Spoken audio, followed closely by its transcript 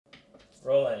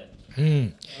Rolling. う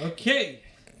ん。Okay.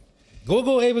 ゴー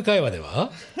ゴー英語会話で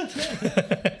は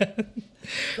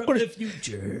これ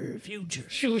future フュー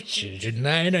チャーじゃ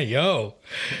ないのよ。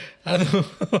You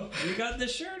got the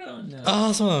shirt on now. あ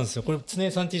あ、そうなんですよ。これ、常江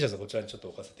さん T シャツこちらにちょっと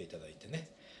置かせていただいてね。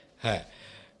はい。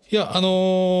いや、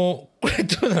これ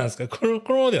どうなんですか？この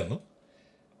ままでやるの？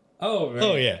 Oh, right.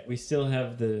 Oh, yeah. We still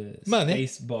have the まあね。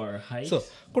 space bar height. そう。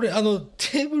これ、テ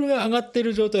ーブルが上がって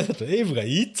る状態だと、エイブが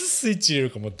いつスイッチ入れ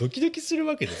るかもうドキドキする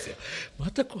わけですよ。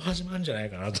またこう始まるんじゃない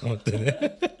かなと思ってね。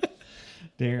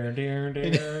Oh,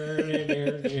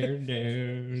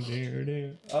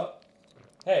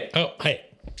 hey. あ、はい。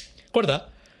壊れた？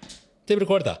テーブル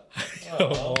壊れた？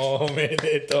おめ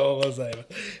でとうございます。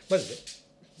マジで？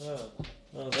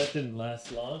 Oh, that didn't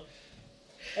last long.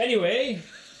 Anyway,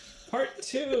 part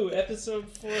 2, episode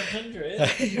 400. は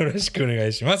い、よろしくお願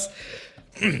いします。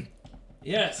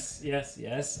Yes.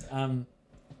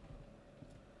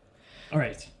 All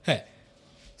right. はい。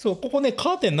そう、ここね、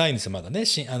カーテンないんですよ、まだね。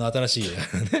新しい。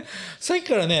さっき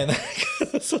からね、なんか、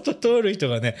外通る人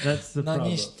がね、That's the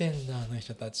何 problem. してんだ、あの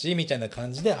人たち、みたいな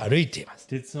感じで歩いています。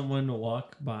Did someone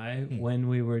walk by when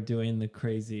we were doing the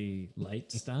crazy light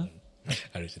stuff?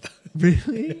 歩いてた。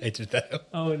 Really? 歩いてたよ。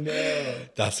 Oh no. で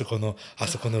あそこの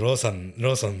ローソン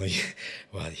の家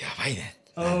は、やばいね。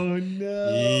Oh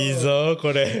no. いいぞ、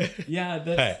これ。 Yeah,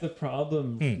 that's the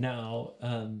problem now.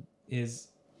 Is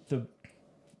the,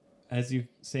 as you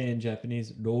say in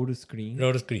Japanese, roll screen. ロ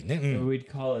ールスクリーンね。う Or ん。 we'd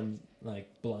call them like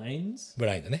blinds. ブ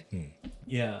ラインドね。うん。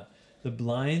 Yeah, the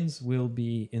blinds will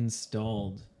be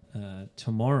installed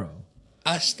tomorrow.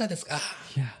 明日ですか。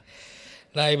Yeah.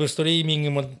 ライブストリーミン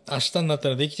グも明日になった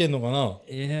らできてんのかな。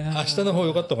 Yeah. 明日の方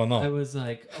良かったか I な。 was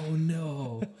like, oh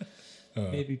no.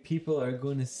 Maybe people are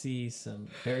going to see some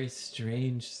very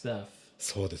strange stuff.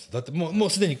 そうです。だってもう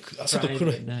すでに外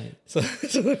黒い Friday。night. そう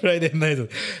フライデーナイト。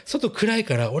外暗い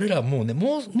から俺らもうね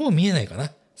もう見えないか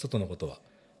な。外のことは。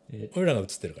俺らが映っ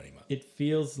てるから今。 It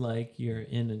feels like you're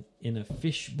in a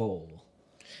fish bowl.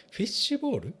 フィッシュ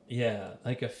ボール？ Yeah,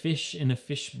 like a fish in a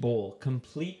fish bowl,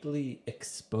 completely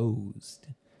exposed.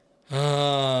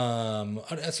 あ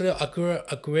れそれはア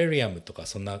クエリアムとか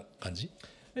そんな感じ？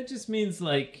 It just means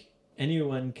like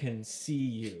anyone can see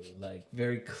you like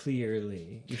very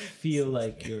clearly. You feel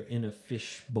like you're in a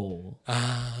fish bowl.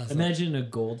 ああ、Imagine a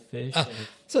goldfish. あ、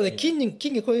そうだ、金に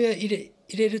こういう入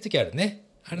れるときあるね。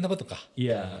あれのことか。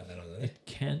Yeah, あーなるほどね。 it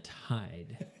can't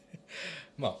hide.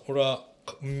 まあ俺は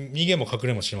逃げも隠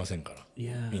れもしませんから。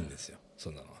 Yeah. いいんですよ。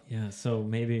そんなのは。 Yeah, so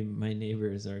maybe my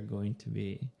neighbors are going to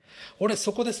be. 俺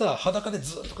そこでさ裸で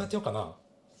ずっとこうやってようかな。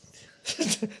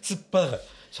すっぱだから。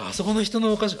あそこの人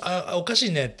のおかし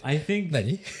いねって。 I think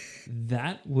何？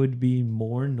 that would be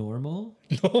more normal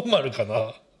ノーマルか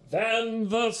な。 than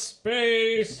the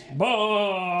space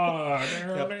bar.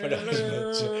 やっぱり始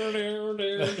まっちゃう。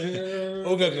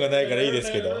音楽がないからいいで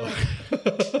すけど。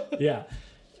Yeah.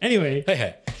 Anyway, はいは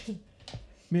い。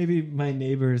 maybe my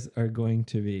neighbors are going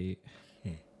to be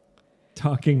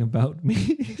talking about me.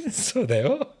 そうだ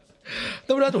よ。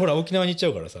で俺あとほら沖縄に行っちゃ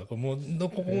うからさ、もうこ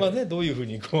こがねどういうふう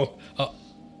にこう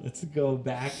Let's go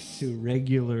back to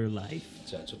regular life.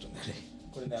 じゃあちょっとね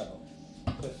これねこ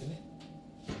うやってね。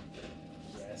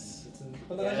Yes.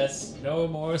 こんな感じ。 Yes, no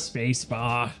more space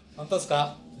bar. 本当です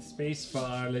か？ Space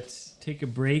bar. Let's take a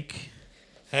break.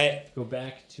 はい。 Go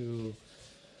back to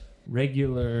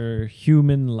regular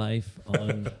human life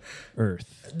on Earth.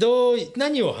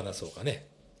 何を話そうかね。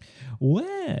 Well,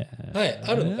 はい、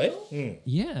あるのかい？うん。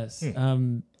 yes.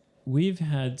 We've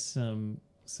had some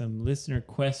listener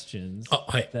questions あ、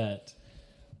はい。 that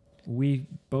we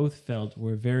both felt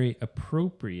were very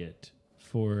appropriate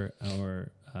for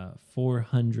our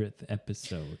 400th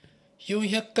episode.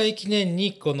 400回記念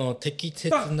にこの適切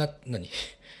な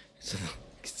その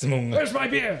質問が。 Where's my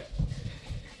beer?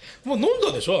 もう飲ん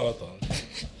だでしょあなた。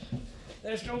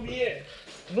 There's no beer.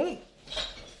 飲ん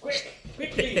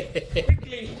Quickly.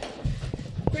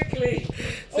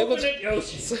 そういうこ Open と it,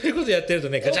 Yoshi. そういうことやってると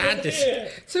ねガチャンって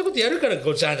そういうことやるから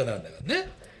ガチャンってなるんだからね。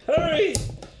 Hurry.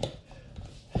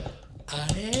 あ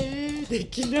れで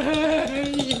きない。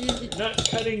 Not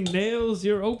cutting nails.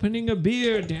 You're opening a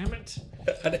beer. Damn it.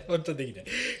 あれ本当できない。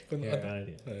この Yeah, 後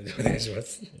idea. お願いしま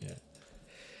す。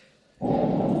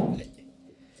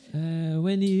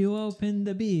 When you open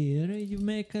the beer, you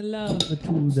make a love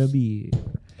to the beer.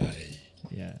 はい。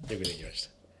 Yeah. よくできまし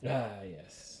Ah,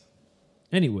 yes.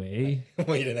 Anyway, た。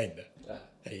もう入れないんだ。は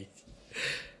い。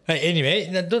はい、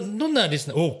anyway、どんなリス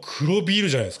ナー、お黒ビール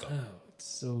じゃないですか。 oh,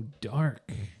 it's so dark.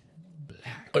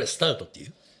 Black. これスタウトってい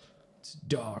う It's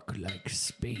dark like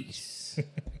space.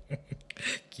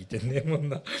 聞いてねえもん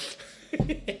な。は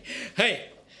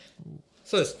い。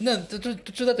そうです。途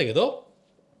中だったけど、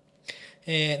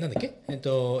なんだっけ、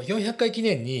400回記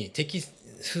念に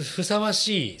ふさわ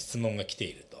しい質問が来て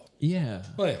いると。Yeah.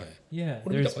 はいはい。 Yeah. こ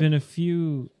れ見た There's かい？ been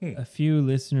a few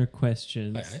listener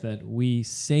questions that we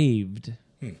saved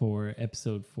for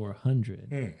episode 400.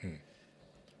 うん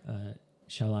うん。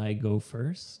Shall I go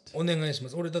first? お願いしま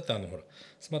す。俺だってほら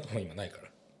スマートフォン今ないか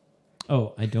ら。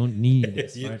Oh, I don't need a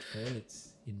smartphone.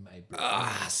 It's in my brain.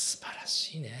 ああ、素晴ら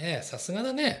しいね。さすが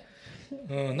だね。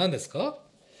うん、何ですか？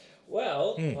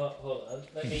 Well, hold on.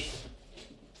 Let me.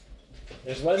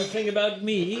 There's one thing about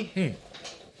me.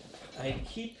 I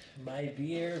keep my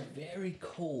beer very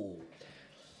cold.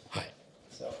 はい。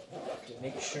 So I have to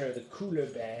make sure the cooler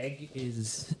bag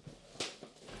is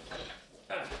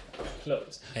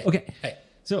closed. Okay. はい。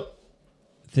 So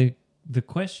the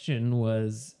question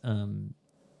was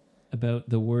about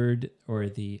the word or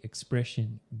the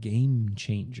expression game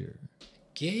changer.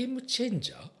 ゲームチェン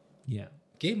ジャー？ Yeah.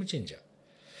 ゲームチェンジャー。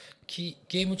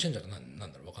ゲームチェンジャーってな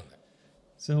んだろうわかんない。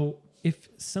 So if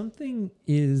something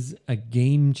is a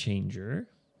game changer,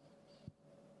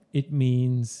 it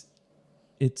means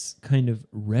it's kind of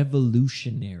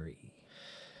revolutionary.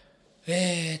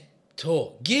 ゲ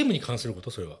ームに関するこ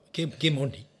とそれはゲームオ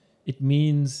ンリー？ It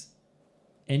means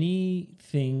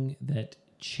anything that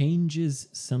changes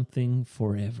something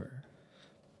forever.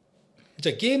 じ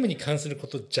ゃあゲームに関するこ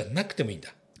とじゃなくてもいいんだ。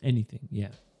 Anything,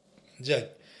 yeah. じゃあ、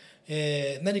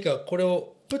何かこれ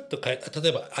をプッと変え、例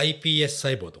えば iPS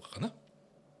細胞とかかな？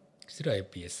知ってる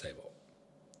iPS 細胞。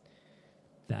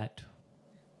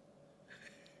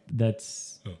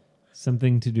That's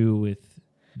something to do with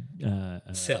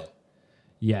Cell.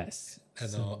 yes.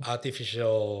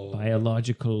 Artificial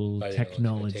Biological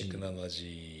technology.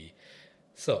 technology.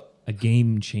 そう。A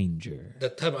game changer.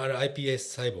 多分iPS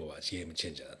細胞はゲームチ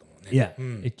ェンジャーだと思うね。 Yeah.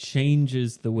 It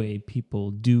changes the way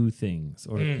people do things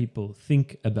or people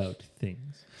think about things.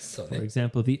 そう For ね。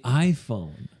 example, the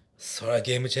iPhone それは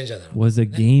ゲームチェンジャーだろう。 was a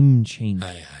game changer.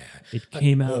 はいはいはい。 It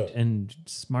came out and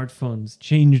smartphones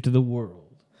changed the world.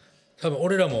 多分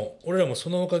俺らもそ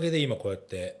のおかげで今こうやっ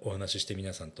てお話しして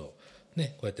皆さんと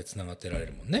ねこうやってつながってられ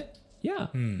るもんね。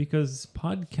 Yeah, because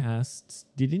podcasts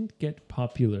didn't get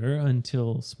popular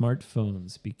until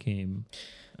smartphones became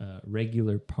a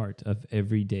regular part of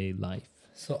everyday life.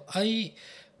 そう、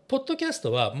ポッドキャス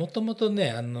トはもともと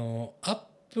ね、アッ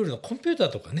プルのコンピュータ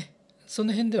ーとかね、そ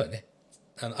の辺ではね、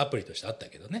アプリとしてあった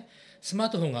けどね、スマ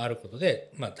ートフォンがあることで、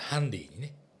まあ、ハンディに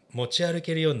ね、持ち歩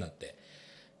けるようになって、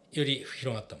より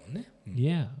広がったもんね。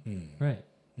Yeah, right.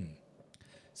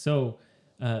 So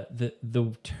the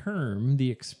term,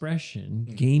 the expression,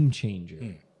 game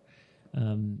changer,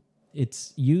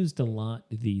 it's used a lot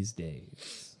these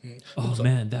days. Oh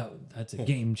man, that's a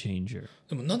game changer.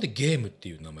 でもなんでゲームって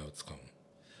いう名前を使う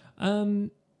の？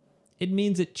 It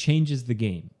means it changes the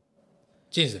game.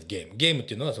 Change the game. ゲームっ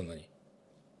ていうのはそんなに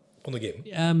このゲー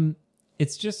ム？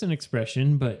 It's just an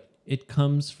expression, but it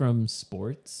comes from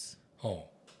sports. は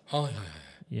いはいはい。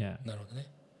 Yeah. なるほどね。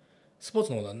スポー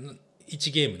ツのことは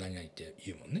1ゲーム何々って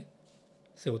言うもんね。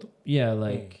そういうこと？ Yeah,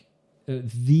 like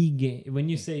the game. When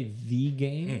you say the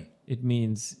game, it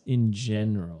means in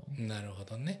general. なるほ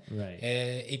どね。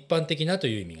 Right. 一般的なと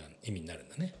いう意味になるん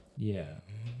だね。 Yeah.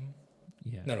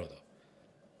 Yeah. なるほど。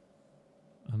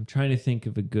 I'm trying to think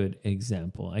of a good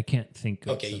example. I can't think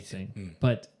of Okay, something.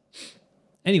 But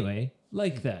anyway,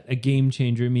 like that. A game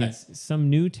changer means some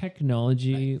new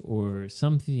technology or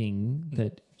something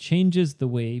that changes the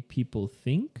way people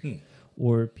think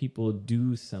or people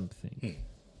do something.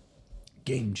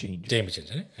 Game changer. ゲームチェン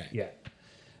ジャーね。はい。 Yeah.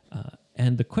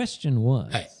 And the question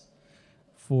was Hi.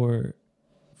 for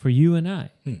you and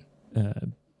I,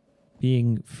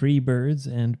 being free birds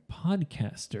and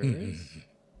podcasters,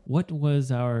 what was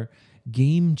our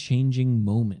game changing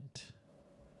moment?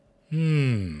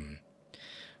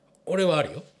 俺はあ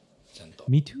るよ。ちゃんと。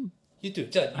 Me too. You too.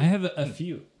 じゃ I have a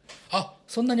few. あ、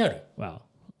そんなにある？ Wow.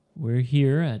 We're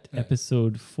here at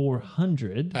episode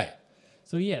 400. はい。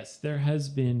 So yes, there has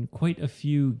been quite a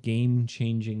few game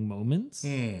changing moments.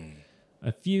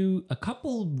 A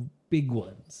couple big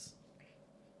ones.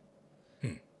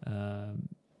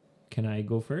 Can I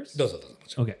go first? どうぞどうぞ。も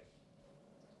ちろん Okay.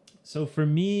 So for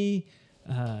me,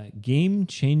 game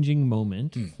changing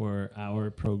moment for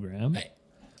our program はい。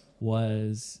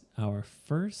 was our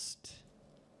first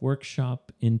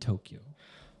workshop in Tokyo.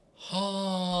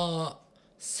 はあ、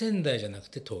仙台じゃなく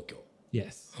て東京。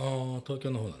 Yes. ああ、東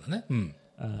京の方なんだね。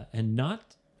And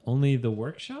not only the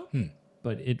workshop,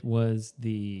 but it was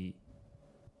the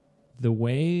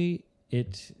way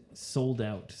it sold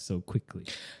out so quickly.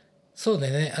 そうだ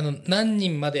よね。何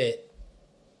人まで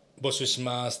募集し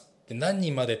ますで何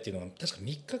人までっていうのが確か3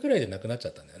日ぐらいでなくなっちゃ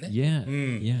ったんだよね。Yeah, う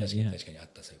ん、yeah, 確かに yeah. 確かにあっ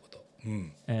たそういうこと。う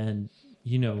ん、And,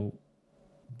 you know,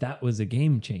 that was a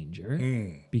game changer う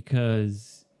ん、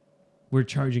 because we're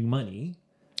charging money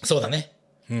そうだね。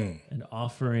うん。 and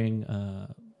offering,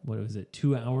 what was it,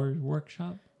 2 hour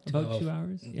workshop? About 2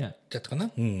 hours? Yeah, だったか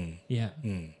な。うん、 yeah. う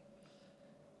ん、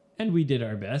 And we did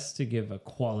our best to give a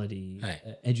quality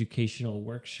educational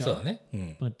そうだ workshop. ね。う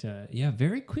ん、 But yeah,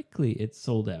 very quickly it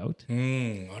sold out. う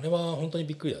ん、あれは本当に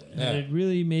びっくりだ And ね。 it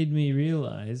really made me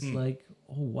realize, like,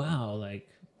 oh, wow, like,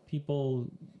 people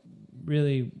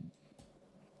really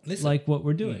Listen. like what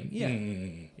we're doing. うん、 Yeah, う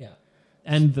ん、 yeah.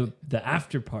 And the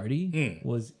after party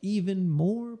was even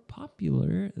more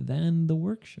popular than the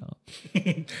workshop.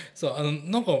 そう、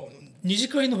なんか二次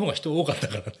会の方が人多かった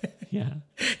からね。 Yeah.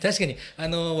 確かに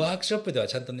ワークショップでは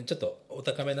ちゃんとねちょっとお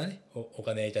高めなねお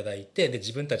金いただいて、で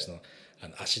自分たちの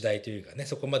足代というかね、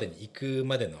そこまでに行く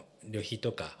までの旅費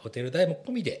とかホテル代も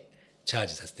込みでチャー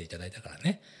ジさせていただいたから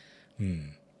ね。う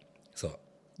ん、そう。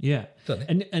 Yeah. そうね。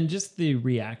 And just the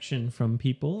reaction from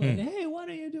people, like, hey, why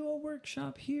don't you do a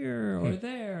workshop here or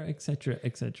there, etc.,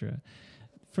 etc.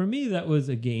 For me, that was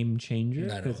a game changer because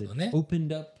it なるほどね。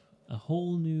 opened up a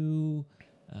whole new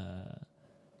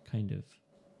kind of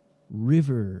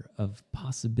river of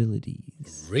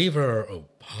possibilities. River of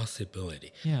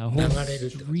possibility. Yeah, a 流 whole れるっ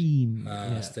て感じ。 stream. あ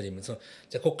Yeah. ーストリーム。そう。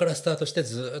じゃあここからスタートして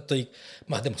ずーっと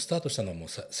まあでもスタートしたのはもう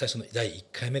最初の第1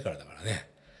回目からだからね。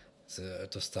ずーっ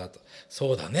とスタート。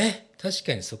そうだね。確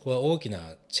かにそこは大き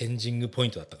なチェンジングポイ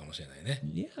ントだったかもしれないね。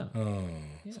 Yeah.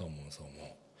 うん、そう思うそう思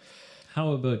う。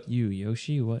 How about you,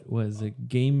 Yoshi? What was a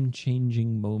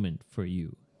game-changing moment for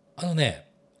you? ね、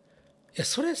いや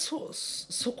そ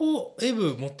こをエ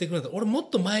ブ持ってくるんだ。俺もっ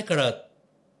と前から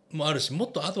もあるし、も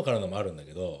っと後からのもあるんだ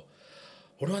けど、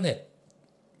俺はね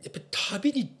やっぱり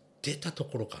旅に出たと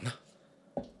ころかな。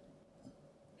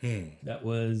うん。 That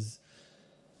was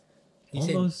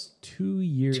almost 2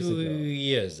 years 2 ago.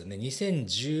 years だね。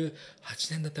2018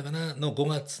年だったかなの5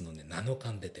月のね7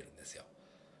日に出てるんですよ。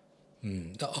う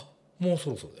ん。もう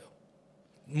そろそろだよ。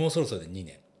もうそろそろで2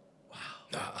年。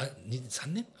3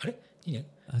年あれ2年。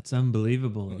 That's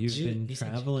unbelievable. You've been 10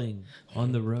 traveling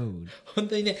on the road. 本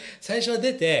当にね、最初は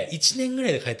出て1年ぐら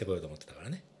いで帰ってこようと思ってたから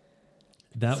ね。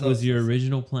 That So- was your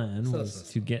original plan, So- was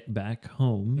so- to get back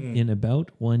home in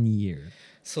about 1 year.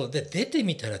 そうで、出て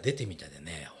みたら出てみたで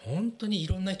ね、本当にい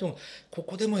ろんな人がこ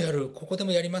こでもやる、ここで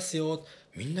もやりますよ、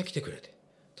みんな来てくれて、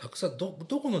たくさんど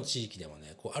この地域でも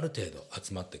ね、こうある程度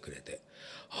集まってくれて、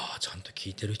ああちゃんと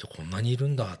聞いてる人こんなにいる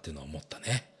んだっていうのは思った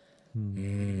ね。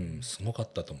すごか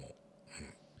ったと思う。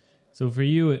 So for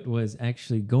you, it was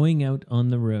actually going out on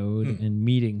the road and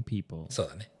meeting people. そう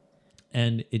だね。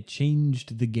 And it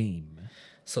changed the game.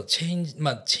 そう、チ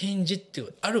ェンジってい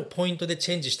うあるポイントで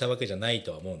チェンジしたわけじゃない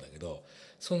とは思うんだけど、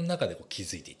その中でこう気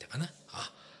づいていったかな。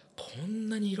あ、こん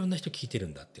なにいろんな人聞いてる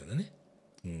んだっていうのね。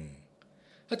うん。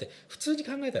だって普通に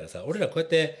考えたらさ、俺らこうやっ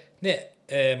てね、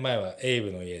前はエイ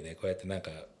ブの家でこうやってなんか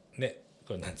ね、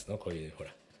これなんつうの、こういうほ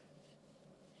ら。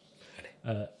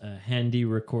 A handy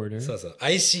recorder. そうそう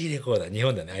IC レコーダー、日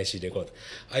本だね IC レコーダ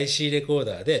ー IC レコー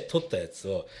ダーで撮ったやつ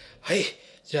を、はい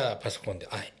じゃあパソコンで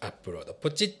アップロード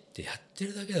ポチってやって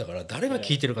るだけだから、誰が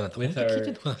聞いてるかなって、本 With 当に聞いて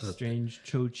our るのかな。 strange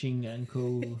choching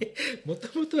ankle. も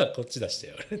ともとはこっち出して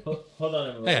よ。 Hold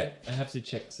on a moment. Hey. I have to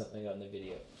check something on the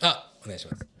video. あ、お願いし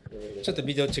ます。ちょっと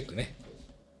ビデオチェックね。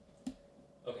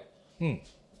 Okay. うん。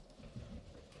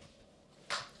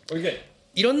 We're good.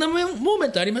 いろんなモーメ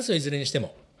ントありますよ、いずれにして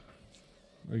も。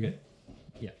 We're good.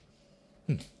 Yeah.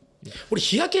 俺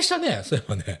日焼けしたね、そういえ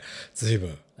ばね、ずいぶ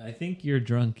ん。 I think you're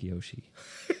drunk, Yoshi.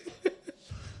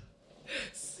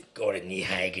 俺2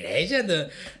杯ぐらいじゃん。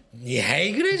2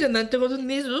杯ぐらいじゃなんてこと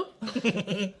ねえぞ。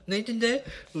泣いてんだよ。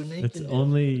泣いて It's んだよ。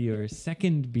 only your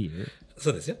second beer.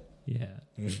 そうですよ。 Yeah.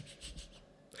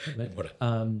 But, ほら、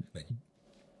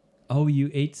 oh, you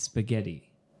ate spaghetti.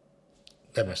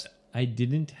 食べました。 I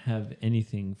didn't have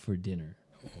anything for dinner.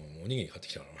 おにぎり買って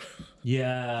きたの。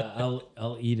 Yeah,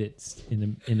 I'll eat it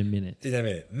in a minute. でダ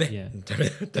メね。 Yeah.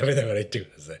 食べながら言って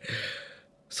ください。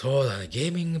そうだね、ゲ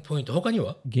ーミングポイント。他に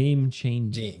は Game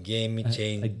changing. ゲームチェ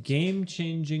A ン game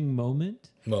changing moment,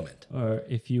 モーメント。 or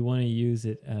if you want to use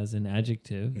it as an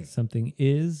adjective, something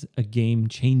is a game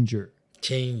changer.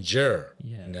 チェンジャ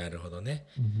ー。 Yeah. なるほどね。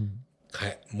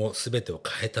もう全てを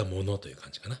変えたものという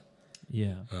感じかな。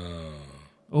 Yeah. う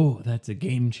Oh, that's a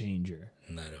game changer.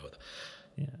 ん。なるほど。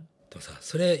 Yeah. でもさ、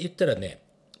それ言ったらね、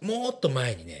もっと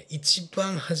前にね、一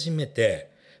番初め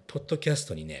てポッドキャス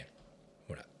トにね、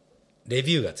ほらレ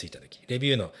ビューがついた時、レ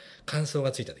ビューの感想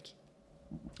がついた時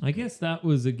I guess that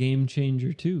was a game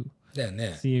changer too. だよ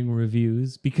ね。 Seeing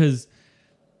reviews, because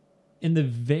in the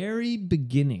very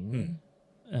beginning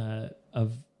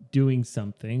of doing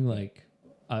something like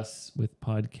us with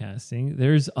podcasting,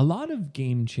 there's a lot of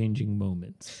game-changing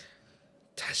moments.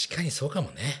 確かにそうか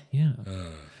もね。Yeah.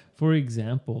 For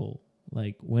example,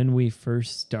 like when we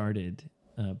first started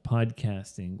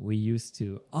podcasting, we used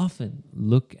to often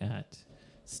look at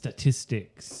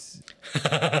statistics.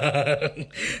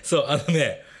 そう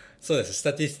そうです。ス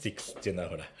タティスティクスっていうのは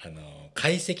ほら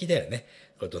解析だよね。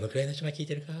これどのくらいの人が聞い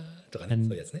てるかとかね、そう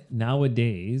いうやつね。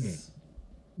Nowadays,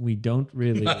 we don't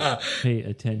really pay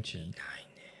attention.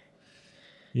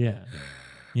 Yeah.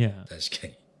 Yeah. 確か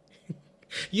に。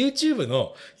YouTube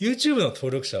の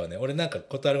登録者はね、俺なんか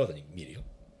ことあるごとに見るよ。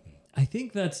I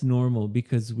think that's normal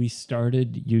because we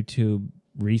started YouTube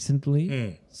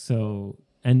recently. So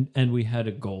and we had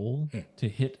a goal to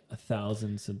hit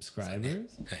 1,000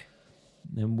 subscribers.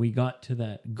 And we got to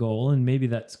that goal, and maybe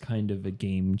that's kind of a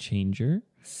game changer.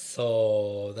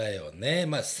 そうだよね。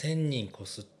まあ1000人越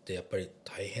すってやっぱり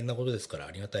大変なことですから、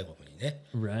ありがたいことにね。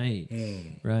Right.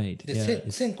 Right. で、Yeah, 1000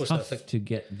 it's 越したら tough to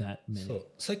get that そ many. う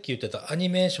さっき言ってたアニ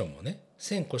メーションもね、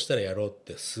1000越したらやろうっ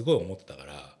てすごい思ってたか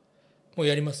ら、もう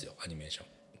やりますよ、アニメーション。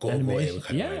Animation. Go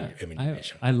Yeah,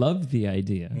 animation. I love the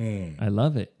idea. I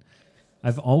love it.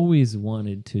 I've always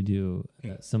wanted to do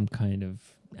some kind of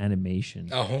animation.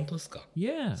 あ、本当ですか。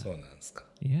Yeah. そうなんですか。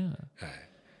 Yeah. はい。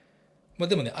まあ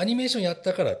でもね、アニメーションやっ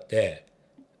たからって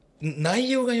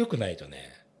内容が良くないと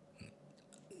ね、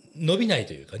伸びない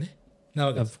というかね。な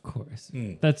わけです。 Of course.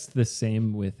 That's the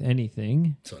same with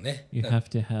anything. そうね。You have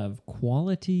to have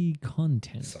quality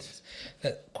content. そうです。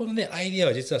このねアイディア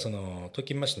は実はそのと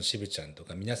きましのしぶちゃんと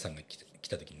か皆さんが来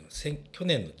た時の去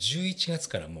年の11月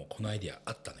からもうこのアイディア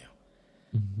あったのよ。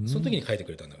その時に書いて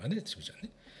くれたんだからね、しぶちゃんね。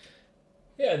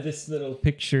Yeah, this little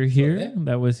picture here,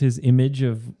 that was his image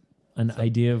of an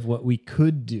idea of what we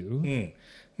could do.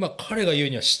 まあ彼が言う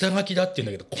には下書きだって言う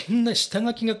んだけど、こんな下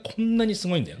書きがこんなにす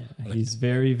ごいんだよ。He's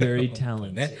very, very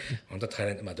talented. ね、本当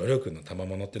大変、まあ努力の賜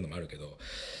物っていうのもあるけど、い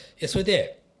やそれ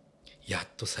でやっ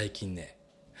と最近内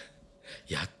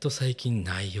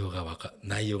容がア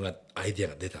イディア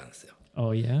が出たんですよ。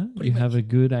Oh yeah, you have a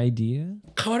good idea.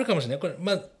 変わるかもしれない。これ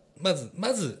ま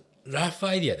ずラフ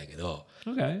アイディアだけど、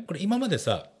Okay. これ今まで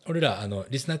さ、俺ら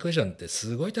リスナークエスチョンって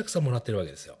すごいたくさんもらってるわけ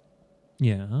ですよ。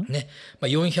Yeah. ね、まあ、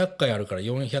400回あるから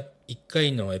1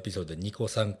回のエピソードで2個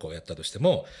3個やったとして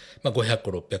も、まあ、500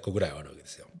個600個ぐらいあるわけで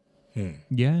すよ。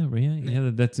Yeah,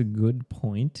 that's a good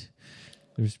point.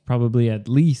 There's probably at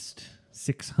least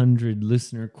 600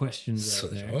 listener questions そ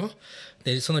う out でし there. ょ。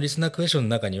でそのリスナークエスチョンの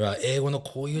中には英語の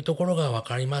こういうところが分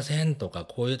かりませんとか、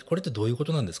これってどういうこ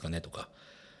となんですかねとか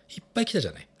いっぱい来たじ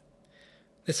ゃない。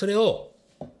でそれを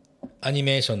アニ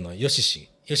メーションのよしし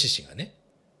がね、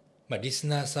まあ、リス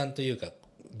ナーさんというか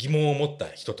疑問を持った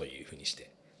人というふうにし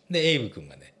て、でエイブ君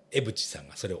がね、エブチさん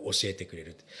がそれを教えてくれ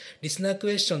る。リスナー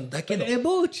クエスチョンだけのエ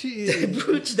ブチ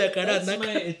だから That's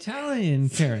my Italian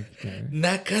character.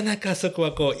 なかなかそこ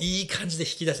はこういい感じで引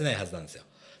き出せないはずなんですよ。っ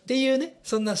ていうね、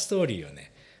そんなストーリーを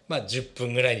ね、まあ10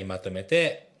分ぐらいにまとめ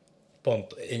てポン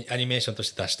とアニメーションと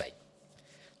して出したい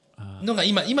のが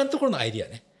今のところのアイディア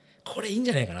ね。これいいんじ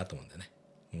ゃないかなと思うんだよね。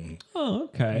Oh,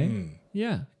 okay.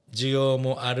 Yeah. 需要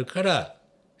もあるから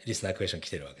リスナークエスチョン来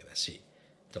てるわけだし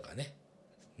とかね、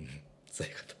そう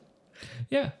いうこと。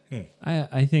Yeah.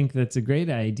 I think that's a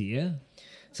great idea.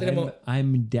 それも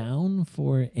I'm down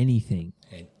for anything.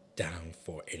 down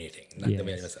for anything 何でも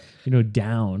やります。You know,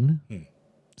 down,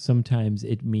 sometimes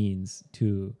it means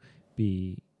to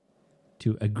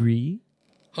agree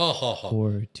はあはあは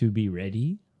or to be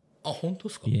ready. あ。あ、本当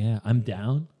ですか。Yeah, I'm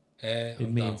down. I'm It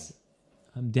means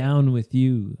I'm down with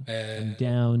you. I'm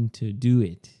down to do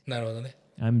it. なるほどね。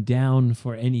I'm down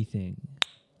for anything.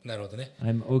 なるほどね。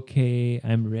I'm okay.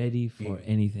 I'm ready for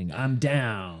anything. I'm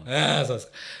down. ああ、そうです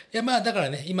か。いやまあだから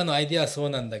ね、今のアイデアはそう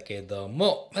なんだけど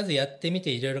も、まずやってみて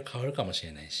いろいろ変わるかもし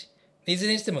れないし、いず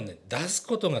れにしてもね、出す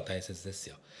ことが大切です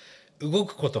よ。動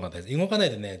くことが大切。動かない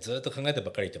でね、ずっと考えてば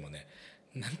っかりいてもね、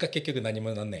なんか結局何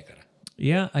もなんないから。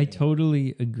Yeah, I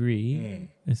totally agree,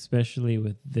 especially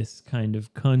with this kind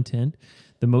of content.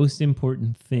 The most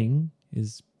important thing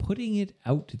is putting it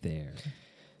out there.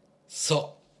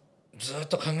 そう。ずっ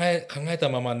と考えた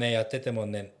ままね、やってても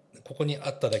ね、ここにあ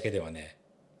っただけではね、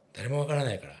誰もわから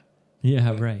ないから。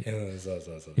Yeah, right. そう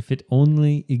そうそう。If it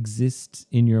only exists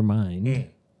in your mind,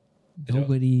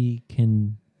 nobody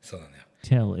can そうなのよ。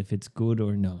 tell if it's good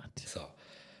or not. そう。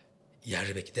や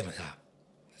るべき。でもさ、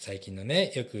最近の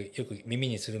ね、よく耳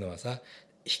にするのはさ、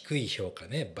低い評価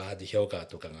ね、バード評価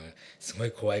とかがすご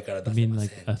い怖いから出 I せ mean, ま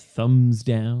like せん。 a thumbs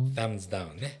down. thumbs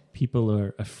down ね。People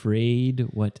are afraid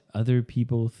what other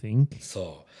people think.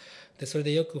 そう。で、それ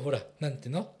でよくほら、なんて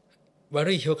いうの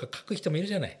悪い評価書く人もいる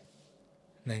じゃない。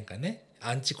なんかね、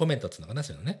アンチコメントっていうのかな、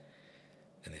そういうのね。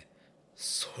でね、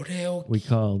それを We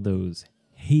call those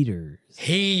haters.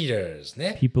 haters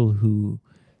ね。 People who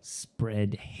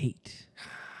spread hate.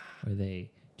 Or they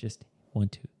just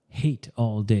want to hate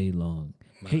all day long.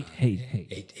 Hate, hate,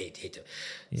 hate. hate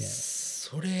Yeah.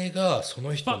 それがそ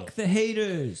の人の Fuck the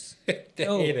haters. the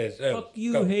Oh, haters. fuck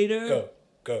you, go, hater.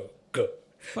 go.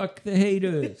 Fuck the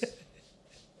haters.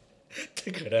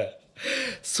 だから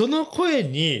その声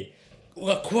に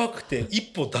怖くて一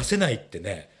歩出せないって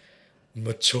ね、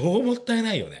もう超もったい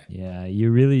ないよね。 Yeah,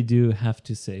 you really do have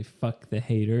to say fuck the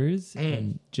haters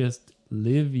and just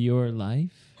live your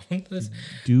life. 本当です。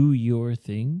 Do your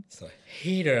thing. その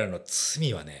ヘイターの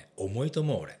罪はね、重いと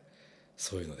思う俺。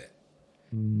そういうので。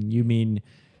You mean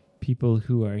people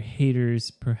who are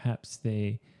haters, perhaps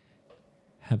they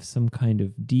have some kind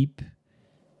of deep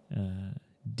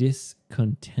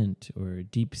discontent or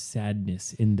deep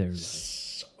sadness in their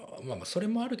life. まあそれ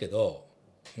もあるけど、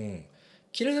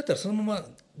嫌いだったらそのまま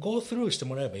go through して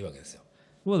もらえばいいわけですよ。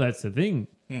 Well, that's the thing.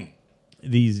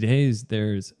 These days,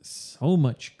 there's so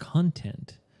much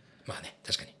content. まあね、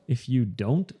確かに。 If you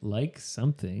don't like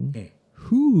something,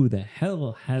 who the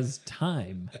hell has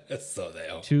time そうだ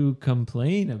よ。 to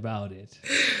complain about it?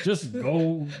 Just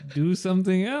go do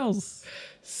something else.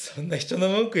 そんな人の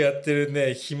文句やってる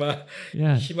ね、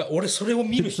Yeah. 暇。俺それを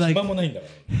見る It's like- 暇もないんだか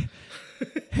ら。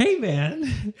Hey, man,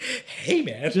 Hey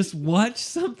man! just watch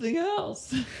something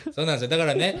else. そうなんですよ。だか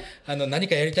らね、何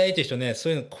かやりたいという人ね、そ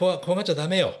ういうの怖がっちゃダ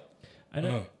メよ。 I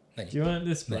don't. 何 Do you want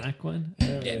this black one? I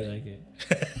don't Yeah. really like it.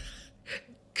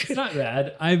 It's not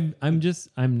bad.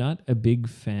 I'm not a big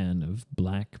fan of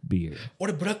black beer.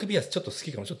 俺ブラックビアちょっと好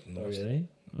きかも。ちょっと飲 Oh, まして。 really?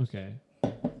 Okay.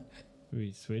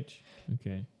 We switch.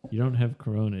 Okay. You don't have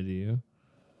Corona, do you?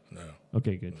 No.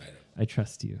 Okay, good. I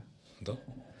trust you. 本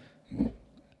当？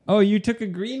 Oh, you took a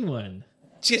green one.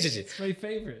 違う。 It's my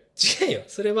favorite. 違うよ。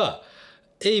それは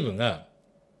エイブが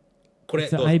これ It's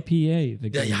the どうぞ。 IPA. The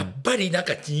いや green や one. っぱりなん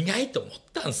か苦いと思っ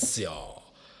たんすよ。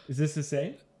 Is this the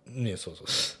same? ね、そう。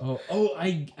 Oh,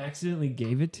 I accidentally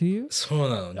gave it to you? そう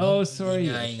なのね。 Oh, sorry.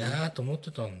 苦いなと思っ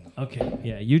てたんだ。 Okay.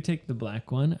 Yeah, you take the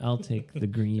black one. I'll take the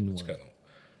green 違う one. の。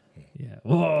 Yeah.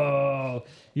 Whoa,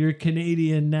 you're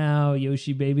Canadian now,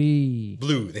 Yoshi baby. ブ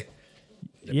ルーね。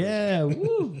 Yeah.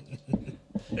 Woo.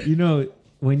 You know,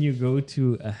 when you go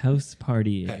to a house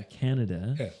party in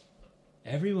Canada,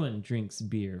 everyone drinks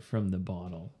beer from the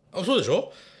bottle. あ、そうでし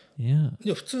ょ？ Yeah. い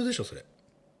や普通でしょそれ。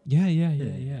 Yeah.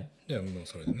 いやもう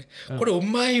それでね。これう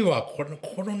まいわ。こ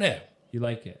のね。 You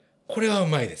like it? これはう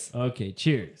まいです。 Okay.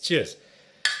 Cheers. Cheers.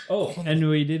 Oh, and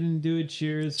we didn't do a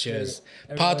cheers. Cheers.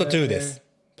 for パート everyone 2 out で there. す。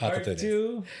パート Part 2です。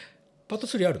 2? パート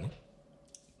3あるの？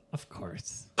 Of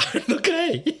course. あるのか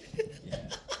い？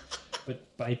 But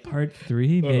by part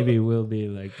 3, maybe we'll be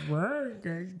like,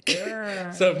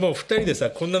 さあもう2人でさ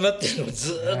こんななってるのを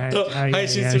ずーっと配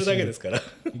信するだけですから。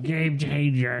 game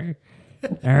changer.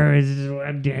 There was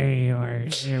one day where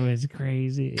it was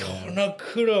crazy. この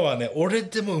黒はね俺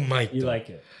でもうまいと。 You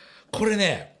like it? これ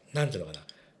ねなんていうのか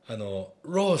なロ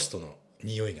ーストの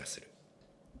匂いがする。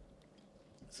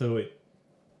 So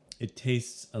it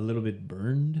tastes a little bit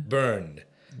burned, burned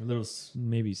a little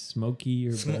maybe smoky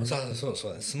or そう burned. そ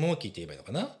うスモーキーって言えばいいの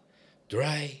かな。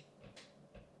 dry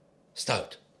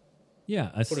stout.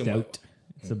 Yeah, a これうまいわ。 stout.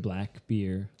 It's a black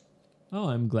beer. Oh,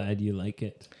 I'm glad you like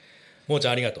it. もーちゃ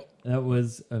んありがとう。 That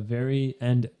was a very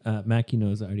and Maki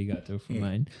knows arigato for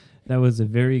mine. That was a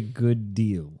very good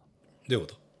deal. どういうこ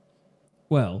と？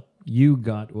 Well, you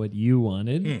got what you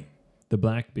wanted, the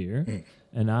black beer,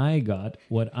 and I got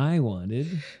what I wanted,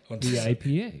 the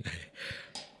IPA.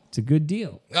 It's a good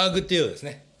deal. あーグッドディールです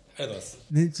ね。ありがとうご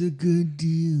ざいます。 That's a good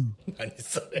deal, 何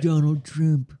それ。 Donald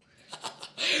Trump.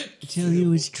 I tell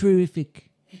you, it's terrific.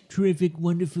 Terrific,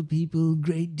 wonderful people,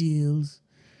 great deals.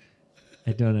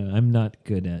 I don't know. I'm not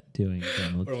good at doing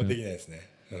Donald 俺もで Trump. きないですね。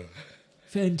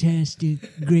Fantastic,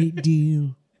 great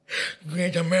deal.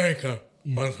 Great America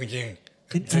once again.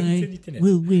 And 全然 I 似てない。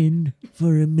 will win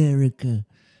for America.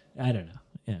 I don't know.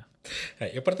 Yeah. は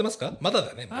い酔っ払ってますか？まだ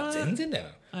だね。まあ、全然だよ。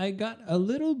 I got a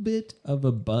little bit of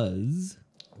a buzz.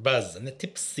 バズだね。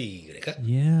tipsy ぐらいか。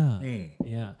 Yeah.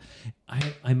 Yeah.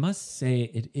 I must say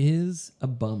it is a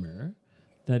bummer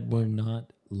that we're not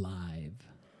live.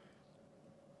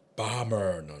 バーマ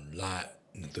ーのラ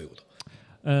どういうこと？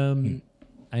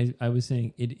 I was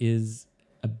saying it is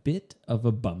a bit of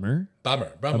a bummer. バー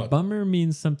マー。 A bummer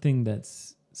means something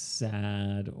that's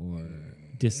sad or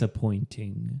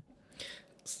disappointing.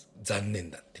 残念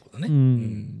だってことね、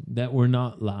That we're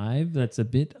not live, that's a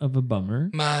bit of a bummer.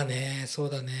 まあね、そう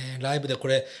だね。ライブでこ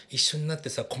れ一緒になって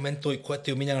さ、コメントをこうやって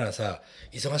読みながらさ、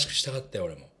忙しくしたかったよ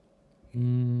俺も。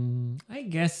I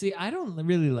guess, see, I don't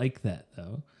really like that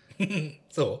though.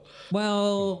 そう。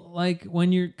 Well, like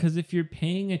when you're, because if you're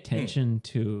paying attention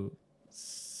to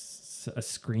a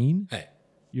screen, はい。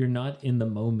you're not in the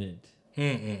moment.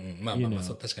 まあまあまあ、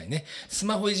そう、確かにね。ス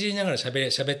マホいじりながら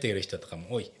喋っている人とかも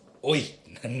多い。Right,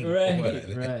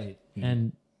 right.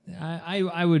 And I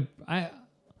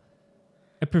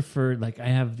prefer, like, I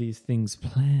have these things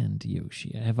planned,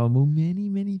 Yoshi. I have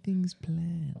many things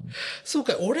planned. そう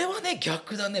か、俺はね、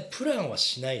逆だね。プランは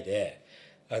しないで、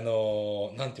なんて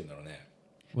言うんだろうね。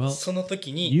Well, その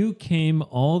時に、you came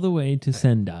all the way to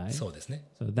Sendai, そうですね。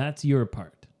 so that's your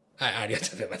part. はい、ありがとう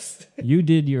ございます。You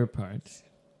did your part.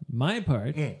 My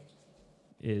part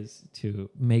is to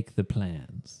make the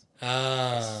plans.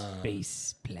 ああ。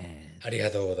 Base plan. ありが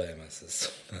とうございます。そ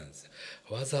うなんですよ。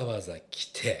わざわざ来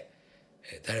て、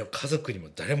家族にも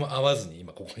誰も会わずに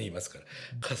今ここにいますから、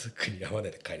家族に会わな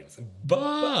いで帰ります。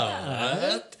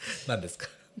何ですか？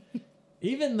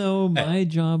 Even though my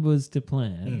job was to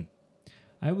plan,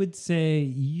 I would say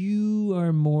you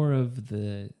are more of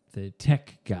the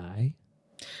tech guy.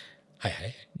 はいは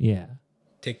い。 Yeah.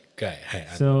 でっかい。はい。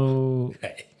So は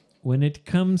い。 when it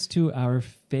comes to our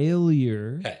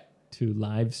failure はい。 to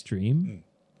live stream,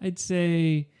 I'd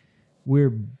say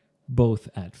we're both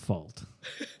at fault.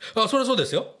 あ、それはそうで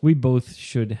すよ。 We both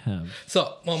should have.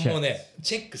 そう、もうね、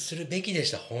チェックするべきで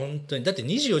した、本当に。だって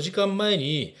24時間前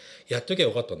にやっときゃ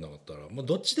よかったんだったら、もう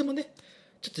どっちでもね、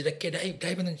ちょっとだけラ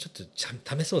イブのちょっと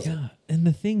試そうぜ。Yeah,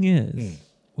 and the thing is,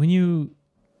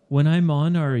 when I'm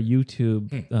on our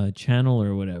YouTube channel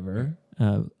or whatever,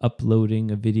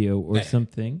 uploading a video or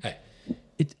something, はい。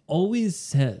 it always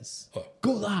says,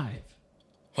 go live.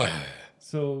 はいはいはい。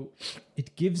 So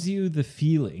it gives you the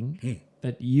feeling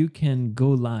that you can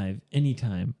go live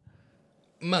anytime.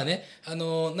 まあね、な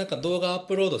んか動画アッ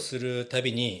プロードするた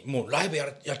びに、もうライブや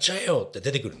っちゃえよって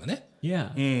出てくるんだね。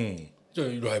 Yeah. じゃあ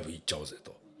ライブ行っちゃおうぜ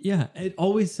と。 Yeah, it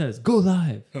always says, go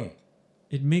live. うん。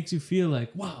 It makes you feel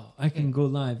like, wow, I can go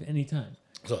live anytime.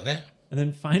 そうだね。 And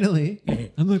then finally,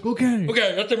 I'm like, okay. OK、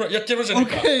やってみましょう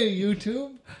か。Okay,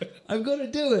 YouTube. I'm going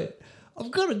to do it. I'm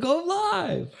going to go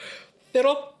live. ペ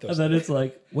ロッ And then it's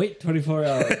like, wait 24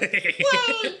 hours.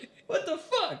 What the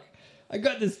fuck? I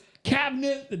got this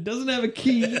cabinet that doesn't have a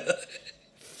key.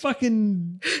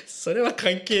 Fucking それは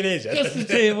関係ねえじゃん。 just a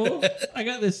table. I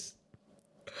got this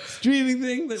streaming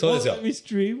thing that そうで won't すよ。 let me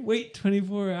stream. Wait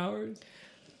 24 hours.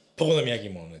 ポコの宮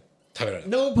城もね、食べられない。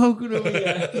 No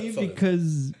Pokunomiyaki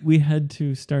because we had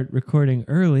to start recording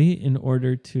early in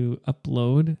order to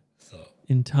upload そう。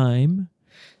 in time.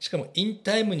 しかもイン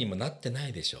タイムにもなってな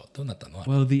いでしょ。どうなったの？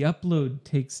 Well, the upload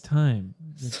takes time.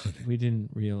 We didn't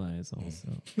realize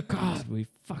also. God, we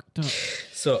fucked up.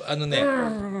 そう、ね、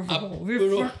We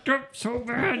fucked up so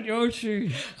bad,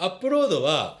 Yoshi. アップロード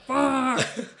は Fuck.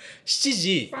 7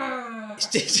時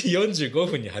45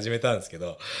分に始めたんですけ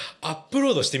ど、アップ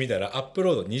ロードしてみたらアップ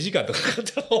ロード2時間とかかかっ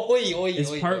た。おいおいおい。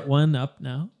 Is part 1 up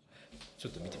now? ちょ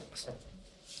っと見てみます。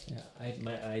 Yeah,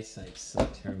 my eyesight's so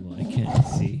terrible. I can't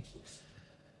see.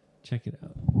 Check it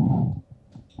out.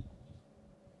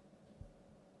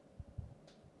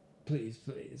 Please,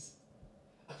 please.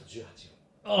 あと18分。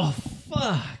 Oh,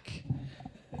 fuck.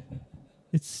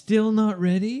 It's still not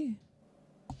ready?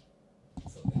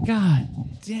 God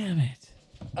damn it.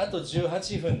 あと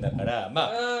18分だから、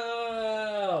まあ、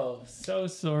 Oh, so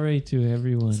sorry to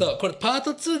everyone. そう、これパー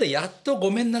ト2でやっと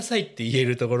ごめんなさいって言え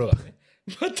るところがね。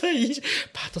またいいじゃん。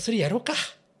パート3やろうか。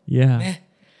 Yeah. ね。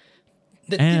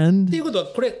で、And- っていうことは、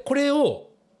これを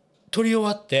撮り終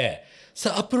わって、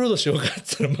さあアップロードしようかって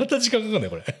言ったらまた時間かかるね、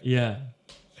これ。Yeah.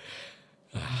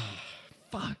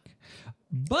 Fuck.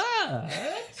 But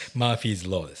マーフィーズ・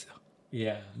ローですよ。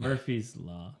 yeah, Murphy's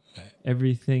law.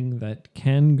 Everything that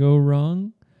can go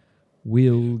wrong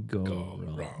will go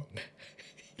wrong. wrong.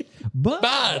 But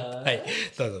はい。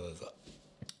どうぞどうぞ。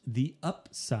 the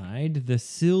upside, the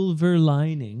silver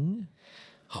lining,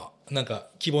 はあ、なんか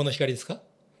希望の光ですか？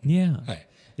 yeah, はい。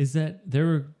 is that there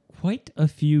were quite a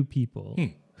few people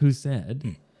who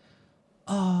said,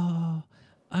 "Oh,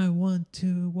 I want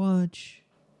to watch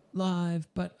live,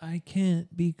 but I can't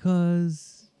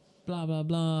because blah blah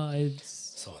blah.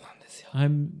 It's そうなんですよ。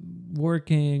 I'm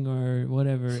working or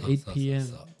whatever, 8 p.m.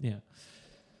 Yeah.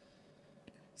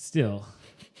 Still,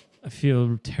 I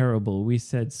feel terrible. We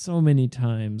said so many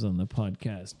times on the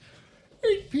podcast,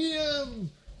 8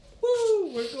 p.m.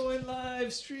 Woo, we're going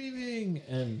live streaming.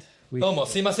 And we どうも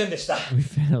すいませんでした。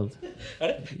 failed. あ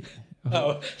れ？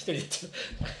あ、一人で言っちゃっ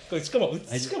た。これしか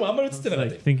もあんまり映ってなかっ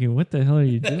た Like thinking, what the hell are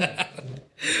you doing?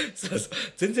 そうそう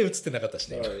全然映ってなかったし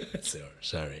ね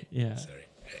Sorry Yeah. Sorry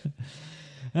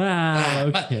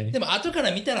Ah, まあ okay. でも後か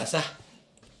ら見たらさ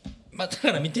後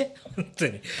から見て本当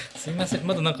にすみません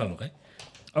まだ何かあるのかい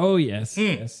Oh, yes.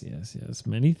 Yes.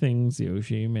 Many things,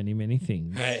 Yoshi. Many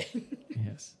things. はい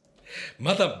Yes.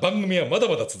 まだ番組はまだ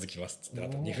まだ続きますっつってあ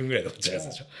と2分ぐらいで終わっちゃうやつ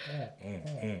でしょ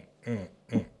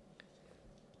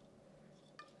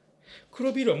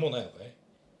黒ビールはもうないのかい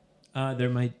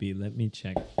There might be. Let me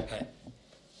check. はい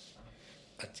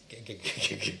あっちけ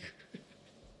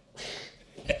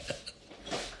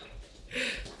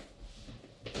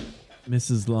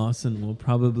Mrs. Lawson will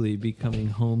probably be coming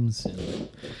home soon.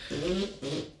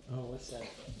 Oh, what's that?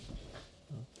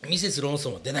 ミセス・ロンソ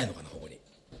ンは出ないのかなここに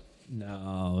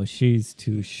No, she's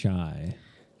too shy.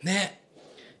 ね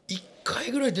1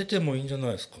回ぐらい出てもいいんじゃな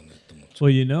いですかねって思っちゃう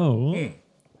Well, you know,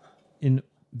 in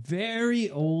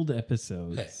very old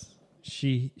episodes,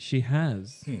 she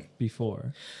has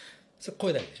before. それ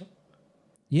声だけでしょ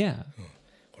Yeah.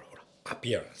 ほらア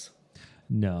ピアランス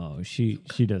No, she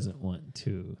doesn't want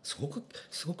to. すご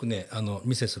くね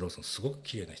ミセス・ローソンすごく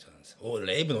綺麗な人なんですよ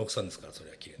レイブの奥さんですからそ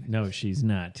れは綺麗ね No, she's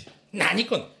not. 何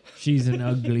この She's an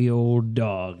ugly old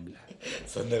dog.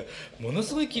 そんなもの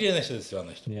すごい綺麗な人ですよあ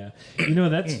の人 Yeah. You know,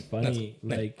 that's funny.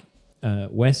 Like,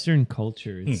 Western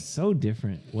culture is so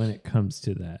different when it comes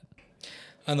to that.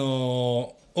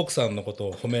 奥さんのこと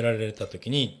を褒められた時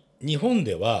に日本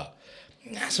では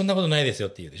そんなことないですよ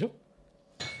って言うでしょ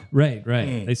Right.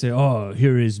 They say, oh,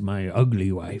 here is my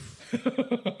ugly wife.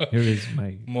 Here is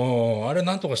my... もうあれ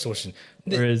なんとかしてほしい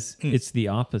で Whereas it's the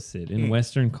opposite. In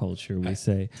Western culture, we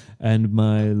say, and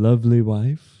my lovely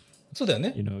wife. そうだよ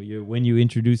ね You know, when you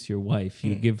introduce your wife,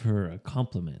 you give her a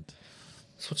compliment.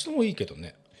 そっちの方がいいけど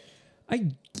ね I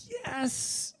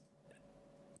guess...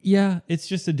 Yeah, it's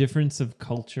just a difference of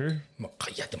culture. まあ、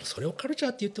いやでもそれをカルチャ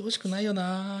ーって言ってほしくないよ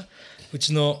なう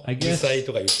ちの I 2 guess 歳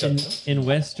とか言っちゃう in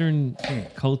Western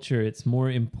culture, it's more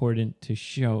important to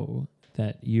show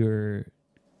that you're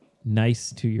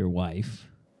nice to your wife.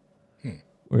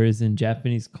 Whereas in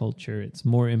Japanese culture, it's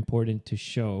more important to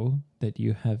show that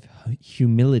you have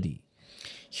humility.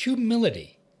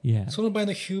 humility Yeah. その場合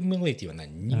の humility は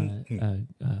何、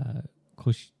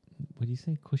What do you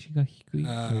say? 腰が低い?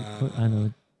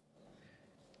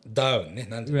ダウンね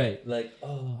なんで Right. Like,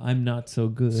 oh, I'm not so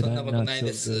good. そんな I'm こと not ない so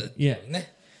です good. Yeah.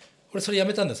 ね俺それや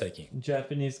めたんだ最近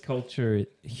Japanese culture,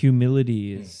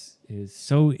 humility is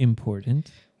so important.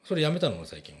 それやめたの俺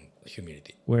最近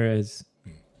humility Whereas,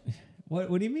 what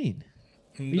do you mean?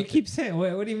 You keep saying,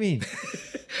 what do you mean?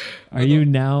 Are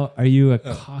you a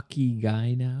cocky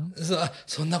guy now?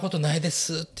 そんなことないで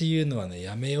すっていうのはね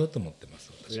やめようと思ってま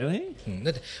す私、Really?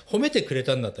 だって褒めてくれ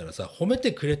たんだったらさ褒め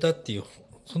てくれたっていう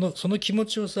その気持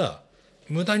ちをさ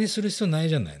無駄にする必要ない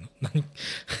じゃないの何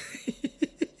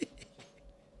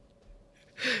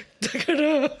だか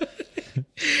らも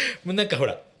うなんかほ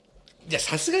らいや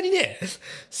さすがにね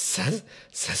さ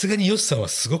すがにヨスさんは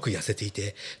すごく痩せてい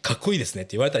てかっこいいですねっ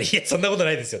て言われたらいやそんなこと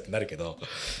ないですよってなるけど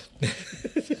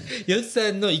ヨス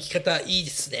さんの生き方いい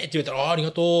ですねって言われたら あり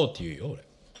がとうって言うよ俺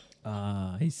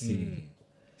I see.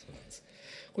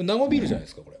 これナゴビールじゃないで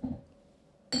すかこれ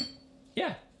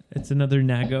Yeah, it's another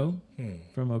Nago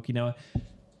from Okinawa.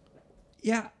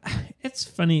 Yeah, it's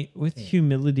funny with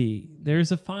humility.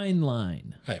 There's a fine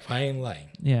line. はいファインライ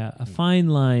ン Yeah, a fine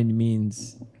line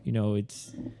means, you know,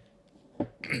 it's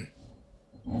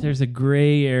there's a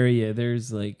gray area.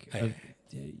 There's like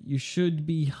you should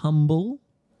be humble.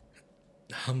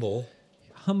 humble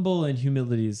Humble and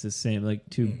humility is the same. Like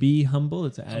to be humble,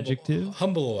 it's an adjective.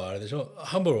 humble はあれでしょ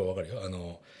humble はわかる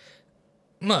よ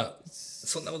まあ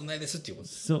そんなことないですっていうこと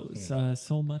です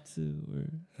Somatsu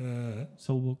or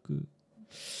soboku.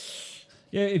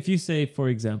 Yeah, if you say, for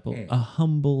example, a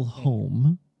humble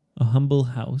home, a humble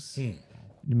house, it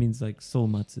means like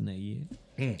somatsu nei.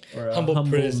 Or a Humble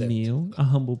present. meal, a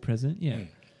humble present. Yeah.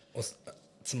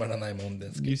 つまらないもん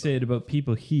ですけ You ど say it about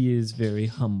people, he is very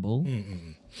humble.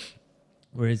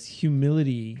 Whereas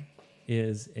humility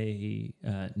is a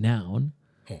noun,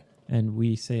 and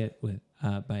we say it with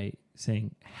by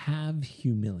saying have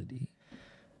humility.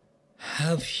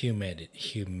 have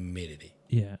humility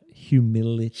Yeah,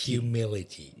 humility.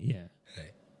 humility Yeah. は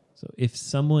い So if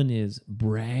someone is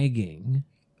bragging,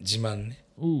 自慢ね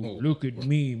ooh, look at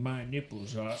me, my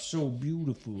nipples are so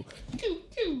beautiful. Pew,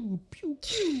 pew, pew,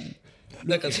 pew.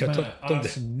 なんか違う My 飛んで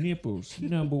awesome nipples.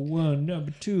 Number one,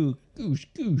 number two, goosh,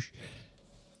 goosh.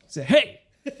 Say, hey,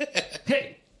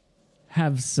 hey,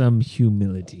 have some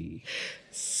humility.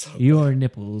 Your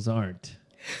nipples aren't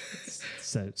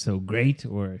so great,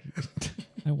 or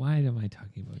why am I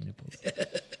talking about nipples?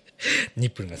 ニ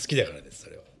ップルが好きだからです、そ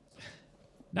れは。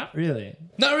Not really.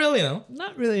 Not really なの？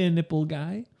 Not really a nipple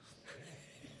guy.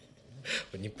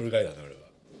 ニップルガイだな、俺は。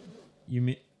You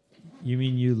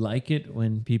mean you like it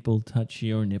when people touch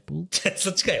your nipple?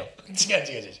 そっちかよ。違う。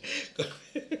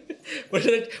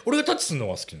俺がタッチするの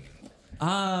が好きなのよ。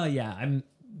Yeah, I'm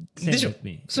で same しょ with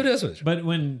me. それはそうでしょ。 But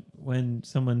when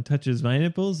someone touches my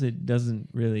nipples, it doesn't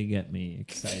really get me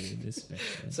excited,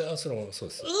 especially. それもそう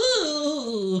です。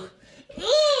 Ooh,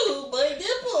 my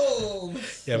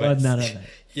nipples. やばい Well, none of that.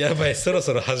 やばい、そろ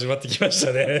そろ始まってきまし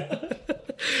たね。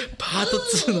パート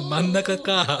2の真ん中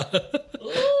か。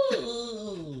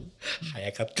 Ooh.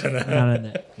 早かったな。 None of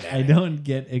that. I don't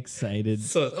get excited.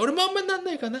 そう、俺もあんまりなん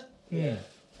ないかな。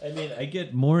I mean, I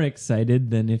get more excited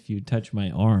than if you touch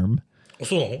my arm.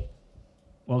 そうなの？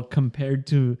 Well, compared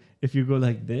to if you go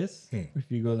like this, or if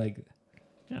you go like,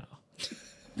 no.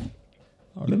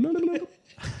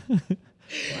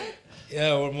 い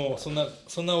や、俺もうそんな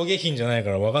お下品じゃないか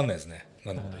ら分かんないですね。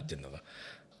何のこと言ってんのか。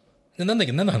で、なんだっ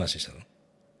け、何の話したの？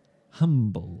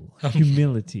 Humble,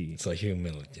 humility. そう、ヒューマ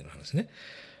ニティの話ね。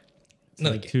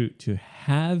なんだっ Like け？ to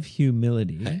have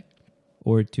humility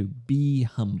or to be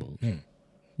humble.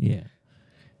 Yeah.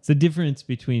 It's the difference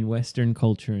between Western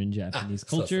culture and Japanese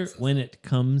culture when it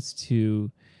comes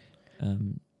to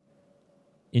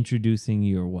introducing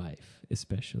your wife,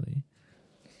 especially.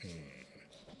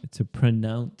 It's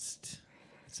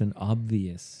an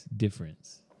obvious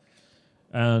difference.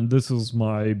 And this is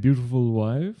my beautiful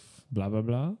wife, blah, blah,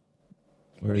 blah.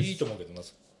 いいと思うけどな。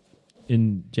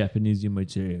 In Japanese, you might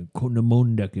say, こんなも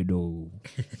んだけど。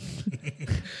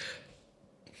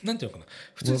なんていうのかな。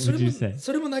普通 What それ would you も say?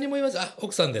 それも何も言わず、あ、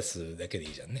奥さんですだけでい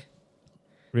いじゃんね。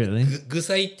 Really? 具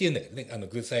材っていうんだけどね。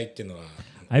具材っていうのは。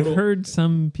 I've heard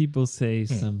some people say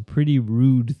some pretty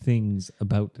rude things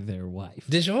about their wife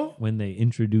でしょ？ when they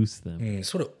introduce them.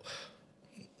 そ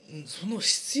の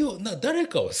必要な誰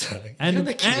かをさ、 And, 嫌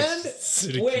な気が and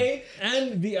する。 wait,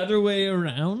 and the other way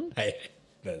around, はい。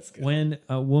なんですか。 when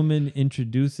a woman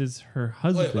introduces her は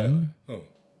いはいはい。 husband, うん。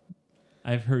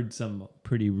 I've heard some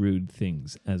pretty rude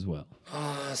things as well.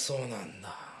 ああ、そうなん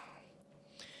だ。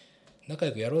仲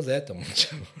良くやろうぜって思っち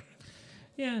ゃう。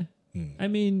 Yeah. I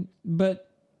mean, but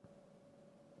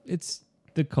it's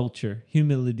the culture.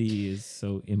 Humility is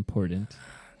so important.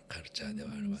 カルチャーでは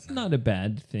あるわ It's not a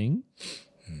bad thing.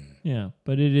 Yeah,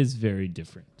 but it is very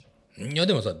different. な。いや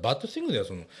でもさ、バッドスイングだよ。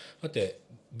だって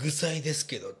具材です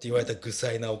けどって言われた具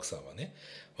材な奥さんはね、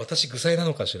私具材な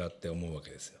のかしらって思うわけ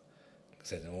ですよ。具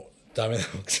材でもダメな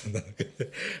奥さんなのか。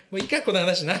もういいか、この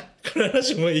話な。この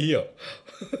話もういいよ。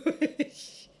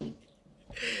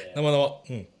生々。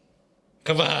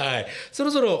乾杯。そ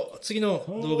ろそろ次の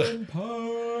動画。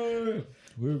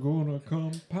 We're gonna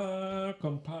compile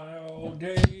all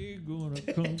day. Gonna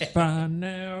compile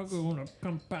now. Gonna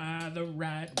compile the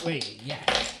right way. Yeah.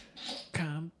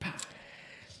 Compile.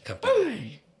 乾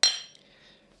杯。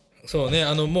そうね、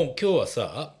もう今日は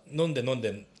さ、飲んだ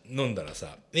ら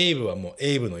さ、エイブはもう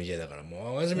エイブの家だから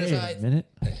もうおやすみな Wait さ a い。 minute.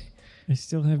 I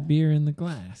still have beer in the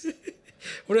glass.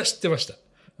 俺は知ってました。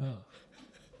 Oh.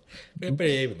 やっぱ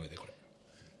りエイブの家でこれ。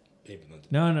エイブ飲んで。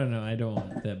 No. I don't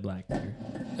want that black beer.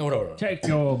 ほらほら。 Take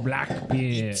your black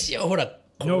beer. 一応ほら、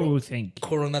 No, thank you.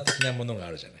 コロナ的なものが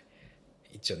あるじゃない。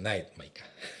一応ない。まあいいか。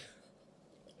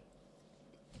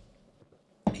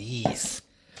いいっす。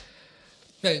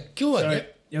だから今日は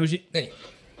ね、 Yoshi, 何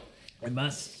I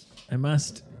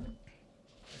must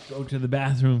go to the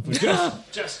bathroom for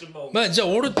just a moment. まあじゃあ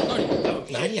俺、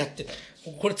何やってんの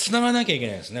これ繋がなきゃいけ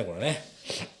ないですね、これね。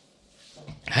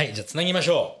はい、じゃあ繋ぎまし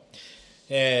ょう。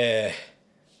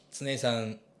常井さ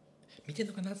ん、見てん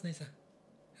のかな、常井さん。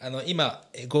今、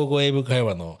ゴーゴーエイブ会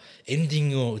話のエンディン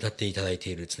グを歌っていただいて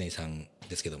いる常井さん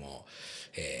ですけども、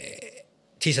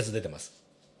T シャツ出てます。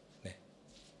ね。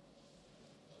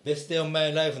ベストオンマ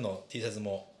イライフの T シャツ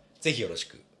もぜひよろし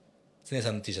く。常井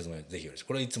さんの T シャツもぜひよろしく。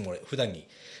これいつも俺、普段に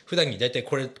大体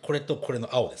これとこれの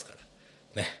青ですか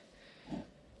ら。ね。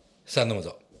さあ飲む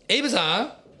ぞ。エイブさ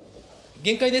ん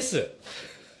限界です。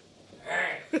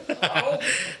あ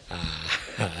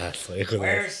あ、そういうこと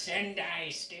です。Where's Sendai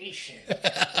Station?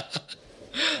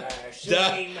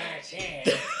 Sumimasen.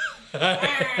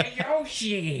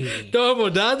 Yoshi. どう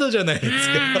もダードじゃないですか。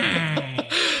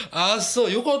ああ、そ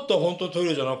う、よかった。本当トイ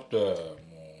レじゃなくて。もう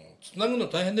つなぐの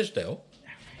大変でしたよ。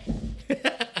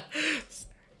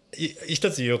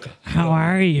一つ言おうか。 How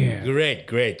are you? Great.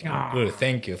 Good.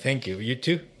 Thank you. You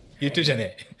too? You too じゃ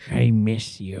ねえ。 I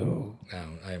miss you.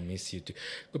 I miss you too.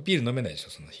 これビール飲めないでしょ、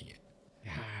そんな日。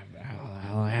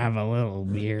 I'll have a little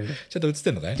beer. ちょっと映っ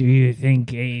てんのかい Do you think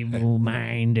Abe will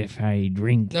mind if I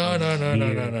drink? No. this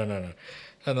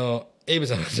beer? エイブ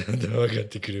さんはちゃんと分かっ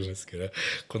てくれますから、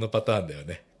このパターンだよ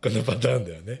ね。このパターン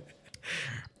だよね。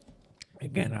I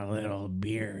got a little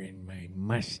beer in my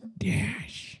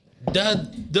mustache. ダ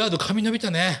ード髪伸び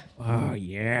たね。Oh,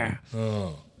 yeah.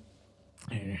 うん。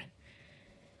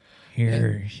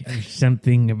 Here's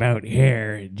something about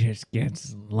hair. It just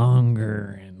gets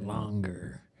longer and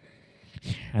longer.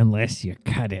 Unless you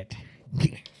cut it.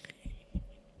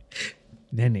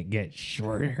 Then it gets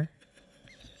shorter.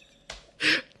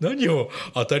 何を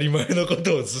当たり前のこ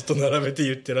とをずっと並べて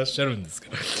言ってらっしゃるんですか。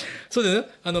そうだよね。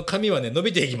髪はね伸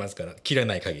びていきますから切ら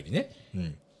ない限りね。う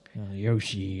ん。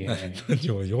Yoshi,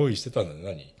 何を用意してたんだ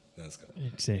ね。何ですか。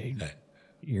it's a はい。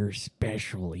 your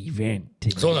special event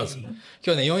today. そうなんです。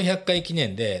今日ね400回記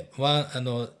念で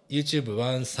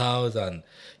YouTube1000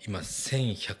 今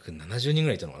1170人ぐ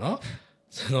らいいたのかな。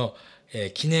その、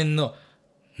記念の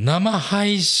生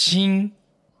配信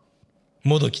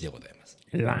もどきでございます。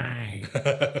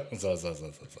Live. そう。So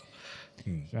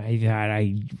I thought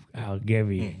I'll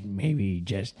give you maybe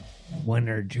just one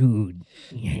or two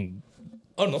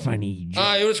あるの？ funny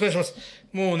ああ、 jokes. よろしくお願いします。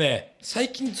もうね、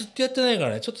最近ずっとやってないか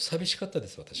らね、ちょっと寂しかったで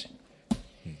す、私。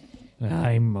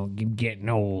I'm getting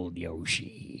old,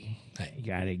 Yoshi. はい。 You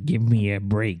gotta give me a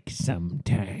break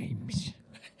sometimes.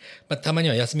 まあ、たまに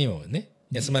は休みもね、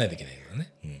休まないといけないから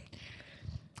ね。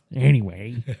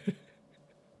Anyway,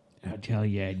 I'll tell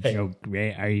you a joke.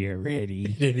 Are you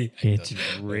ready? It's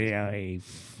really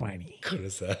funny. これ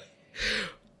さ、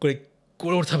これ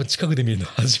俺多分近くで見るの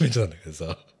初めてなんだけど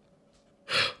さ、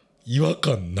違和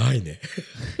感ないね。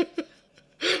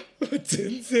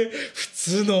全然普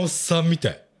通のおっさんみ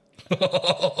たい。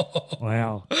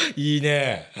Well, いい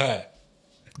ね。はい。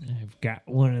I've got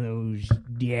one of those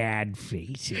dad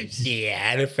faces. い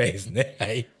や、フェイスね。は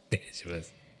い。お願いしま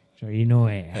す。 So you know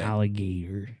an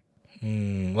alligator.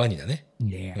 ワニだね。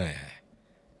 Yeah. はいはい。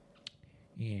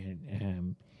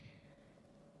 And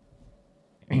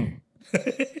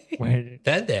what,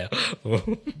 なんだよ。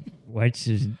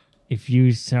if you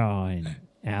saw an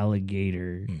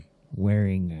alligator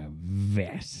wearing a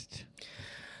vest?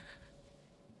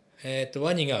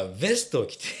 ワニがベストを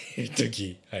着ていると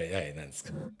き、はいはい、なんです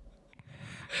か。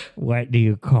What do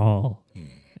you call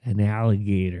an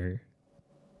alligator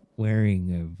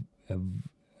wearing a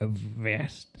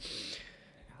vest?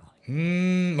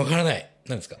 わからない。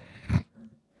なんですか。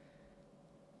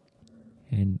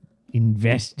An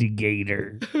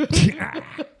investigator.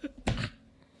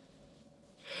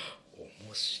 面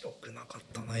白くなかっ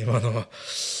たな、今の。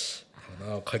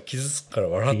なんか傷つくから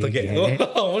笑っとけ。いいね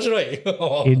面白い。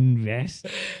 Invest.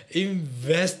 イン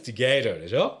ベスティゲーターで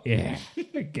しょ。 Yeah.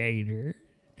 Gator.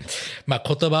 まあ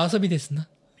言葉遊びですな。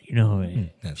 You know,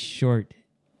 a that's- short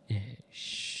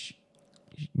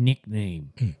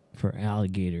nickname for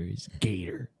alligator is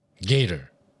gator. ゲー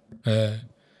ター。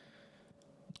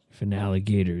If an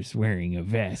alligator is wearing a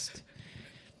vest,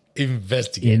 インベス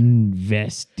ティゲー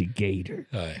investigator.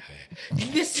 ター。はいはい。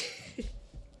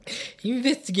イン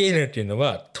ベスティゲーターっていうの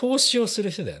は投資をす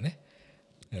る人だよね。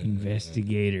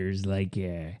Investigator is like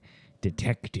a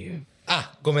detective.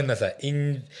 あ、ごめんなさい。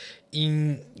イ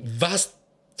ンバス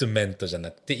トメントじゃ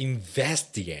なくてインベ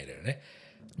スティゲーターね。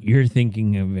You're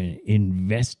thinking of an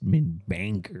investment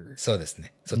banker. そうです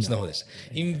ね。そっちの方でした。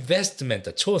インベストメント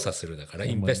は調査するだから、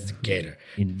インベスティゲータ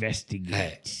ー。 Investigate. は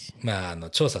い。まあ、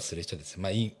調査する人です。ま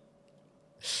あ、ディ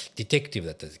テクティブ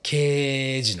だったら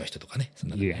刑事の人とかね。そ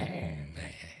んなの Yeah.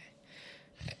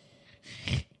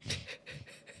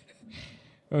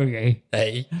 Okay. は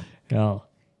い。 Well,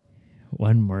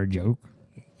 one more joke.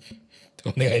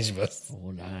 お願いします。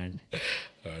 Hold on.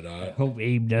 あら、 Hope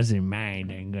Abe doesn't mind.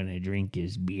 I'm gonna drink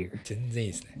his beer. 全然い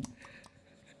いですね。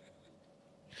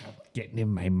 Getting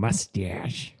in my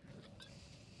mustache.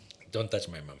 Don't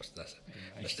touch my mouth.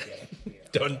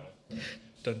 Don't.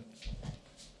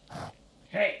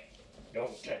 Hey, don't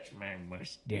touch my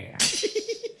mustache.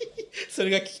 そ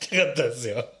れが聞きたかったんです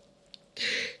よ。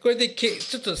これでち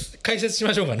ょっと解説し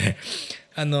ましょうかね。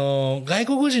外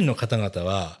国人の方々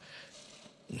は、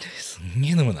すんげ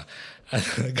え飲むな。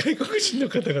外国人の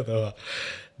方々は、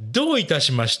どういた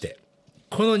しまして、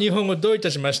この日本語どうい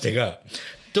たしましてが、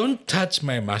Don't touch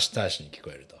my mustache に聞こ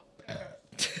えると。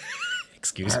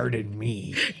Excuse Pardon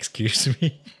me.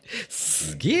 me.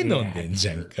 すげえ飲んでんじ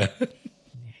ゃんか。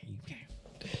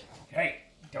Hey,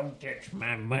 don't touch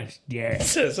my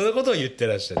mustache. そのことを言って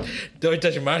らっしゃる。どうい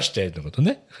たしましてのこと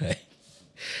ね。はい。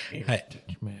はい。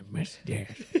 Touch my mustache.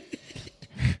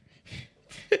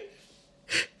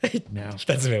 はい。 Now,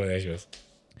 2つ目お願いします。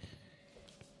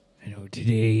 I know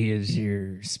today is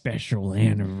your special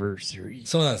anniversary.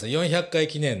 そうなんですよ。400回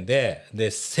記念で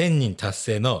1000人達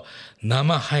成の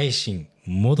生配信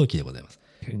もどきでございます。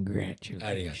Congratulations.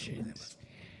 ありがとうございます。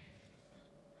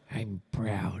I'm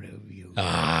proud of you.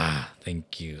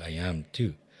 Thank you. I am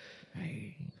too.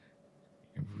 I'm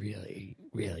really,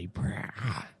 really proud.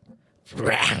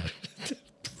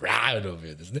 Proud of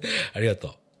you ですね。ありがと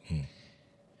う。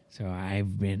So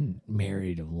I've been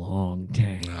married a long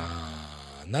time.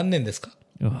 何年ですか？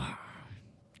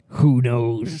 Who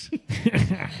knows?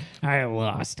 I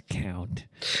lost count.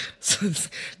 そうです。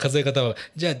数え方は、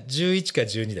じゃあ11か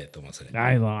12だと思う、それ。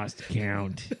I lost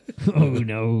count. Who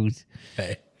knows?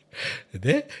 はい。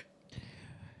で、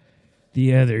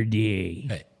The other day,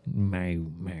 はい。my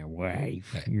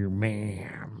wife, your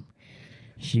ma'am,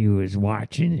 she was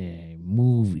watching a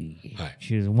movie. Right.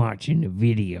 She was watching a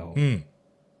video, うん。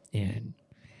 and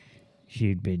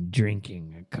she'd been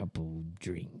drinking a couple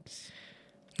drinks.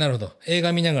 なるほど。映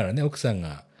画見ながらね、奥さん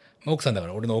が、奥さんだか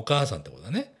ら俺のお母さんってこと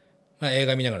だね。映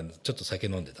画見ながらちょっと酒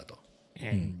飲んでたと。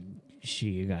And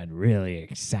she got really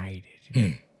excited.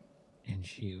 And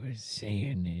she was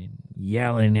saying and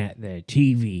yelling at the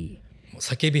TV. もう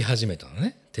叫び始めたの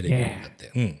ね、テレビに向かっ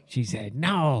て。She said,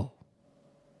 "No,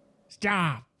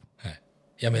 stop. はい。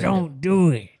やめ Don't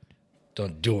do it."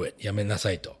 Don't do it. やめな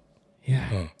さいと。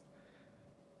 Yeah.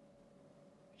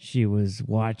 She was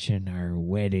watching our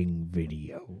wedding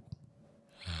video.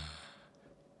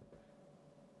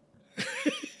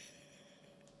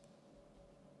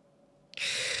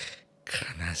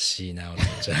 悲しいな、お父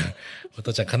ちゃん。お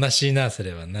父ちゃん悲しいな、そ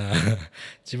れはな。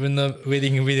自分のウェデ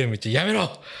ィングビデオ見て、やめろ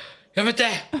やめて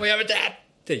もうやめてっ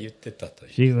て言ってたとい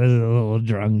う。She was a little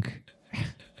drunk.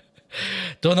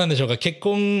 どうなんでしょうか。結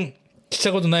婚し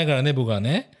たことないからね、僕は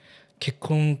ね。結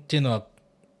婚っていうのは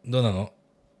どうなの？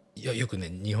いや、よくね、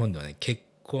日本ではね、結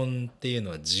婚っていう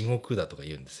のは地獄だとか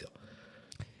言うんですよ。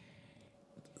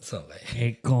そうなのかい。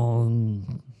結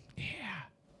婚。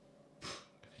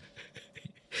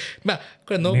まあ、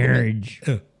これは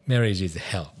Marriage. Marriage is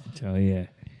hell. So yeah.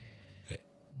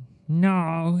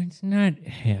 No, it's not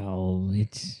hell.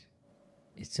 It's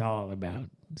all about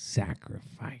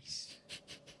sacrifice.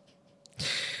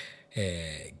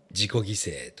 自己犠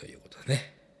牲ということだ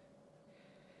ね。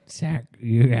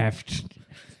You have to.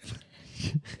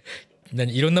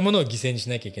 いろんなものを犠牲にし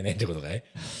なきゃいけないってことかい？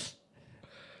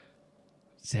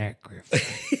 Sacrifice.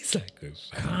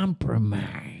 Sacrifice.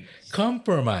 Compromise.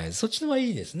 Compromise. そっちの方が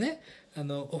いいですね。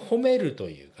褒めると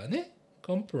いうかね。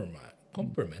Compromise.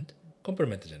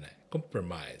 Compliment じゃない。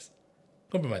Compromise.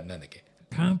 Compromise なんだっけ？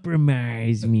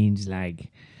 Compromise means like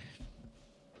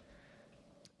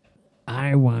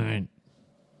I want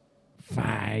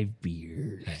 5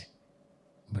 beers,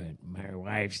 but my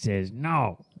wife says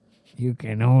no. You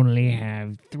can only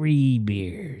have 3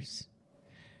 beers.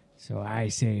 So I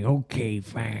say, okay,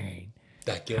 fine.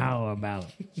 妥協。 How about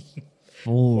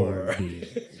 4 beers?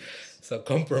 そう、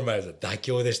コンプロマイズは妥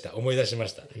協でした。思い出しま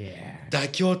した。Yeah.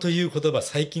 妥協という言葉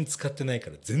最近使ってないか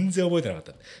ら全然覚えてなかっ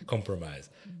た。コンプロマイズ。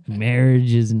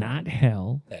Marriage is not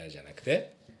hell. じゃなく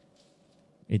て、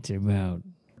It's about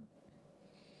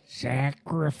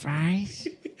sacrifice.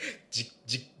 犠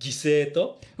牲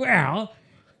と Well,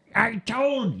 I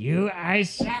told you I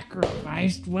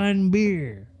sacrificed 1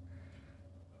 beer.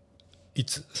 い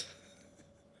つ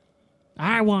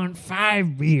I want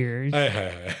 5 beers. はいはい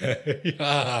はい。い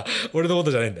や俺のこ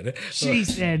とじゃないんだね。 She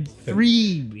said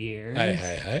 3 beers. はい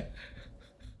はいはい。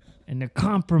 And the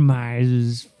compromise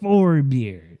is 4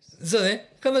 beers. そう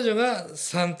ね。彼女が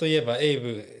3といえばエイ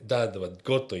ブ、ダードは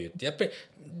5と言って、やっぱり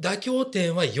妥協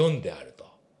点は4であると。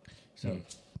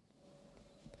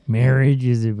Marriage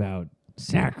is about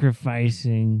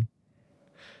sacrificing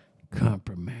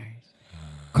compromise.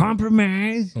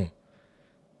 Compromise?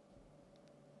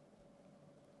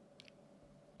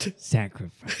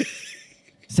 Sacrifice.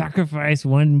 Sacrifice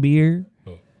 1 beer.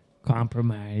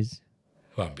 Compromise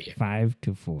 1ビー 5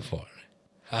 to 4. 4。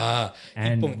ああ、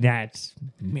一 And 本。that's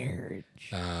marriage.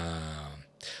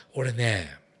 俺ね、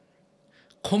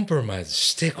コンプロマイズ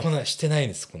してないん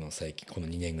です。この最近、この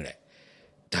2年ぐらい。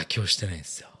妥協してないんで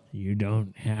すよ。You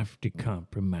don't have to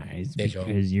compromise でしょ？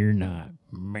 because you're not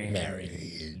married.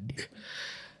 Married.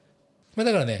 まあ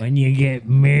だからね、 When you get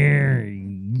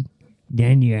married,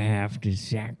 then you have to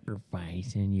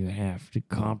sacrifice and you have to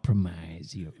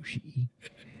compromise, Yoshi.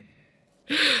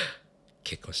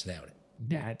 結婚しない俺。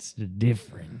 That's the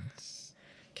difference.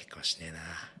 結婚しねえな。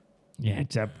 Yeah,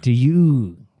 it's up to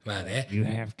you. まあね。 You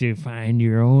have to find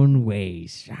your own way,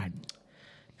 son.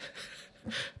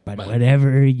 But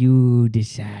whatever you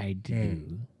decide to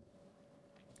do,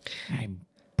 I'm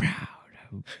proud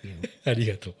of you. あり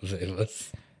がとうございま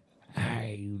す。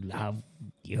 I love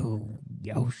you,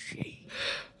 Yoshi.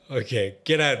 Okay,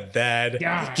 get out, Dad.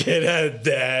 Yeah. Get out,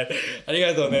 Dad. あり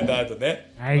がとうね、Dad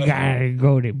ね。I gotta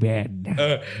go to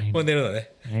bed. もう寝るの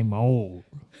ね。I'm old.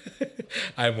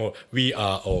 We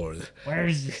are old.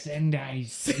 Where's the Sendai?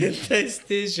 仙台ス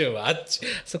テーションはあっち。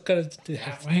そっからそう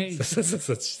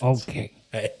そう。Okay.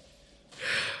 はい。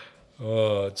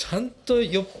ちゃんと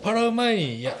酔っ払う前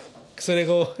にそれ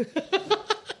を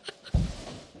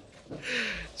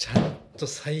ちゃんと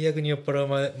最悪に酔っ払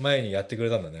う前にやってくれ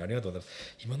たんだね。ありがとうございま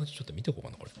す。今のうちちょっと見ておこう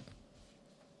かなこれ。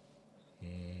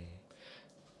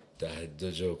ダッド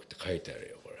ジョークって書いてある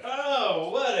よこれ。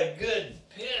Oh, what a good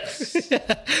piss.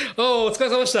 お疲れ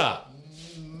様でした。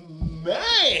Man,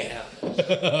 I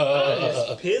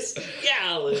just pissed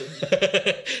gallon.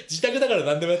 自宅だから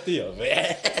何でもやっていいよ。っ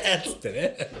つって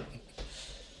ね。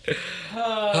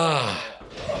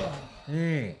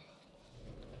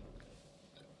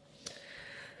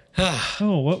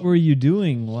Oh, what were you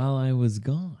doing while I was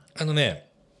gone?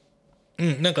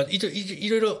 なんかいろ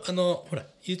いろほら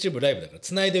YouTube ライブだから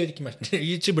繋いでおいてきました。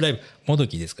YouTube ライブもど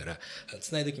きですから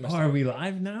繋いできまし Oh, た。 are we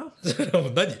live now? それはも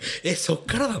うそっ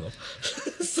からなの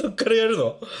そっからやる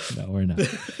の No, we're not.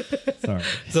 Sorry.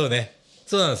 そうね。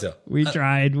そうなんですよ。We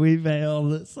tried. We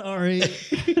failed. Sorry.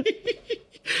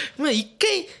 まあ一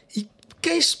回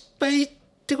失敗っ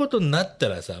てことになった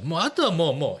らさ、もうあとは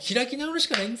もう開き直るし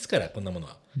かないんですから、こんなもの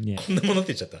は。Yeah. こんなものっ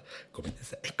て言っちゃった。ごめんな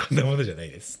さい。こんなものじゃない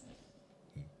です。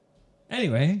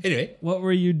Anyway, what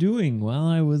were you doing while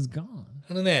I was gone?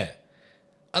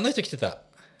 あの人来てた。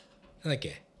なんだっ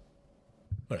け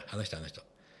ほら、あの人。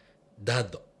ダッ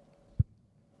ド。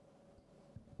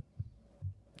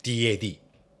DAD。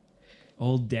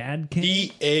Old dad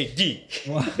came? DAD。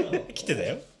 Wow. 来てた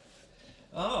よ。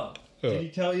Oh, did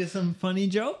he tell you some funny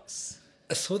jokes?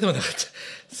 そうでもなかった。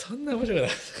そんな面白くな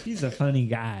かっ He's a funny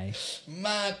guy. た。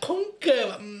まあ、今回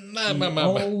は、まあ。 He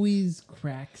always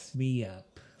cracks me up.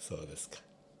 そうですか。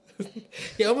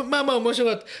いや、まあ面白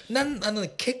かった。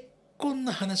結婚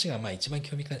の話が一番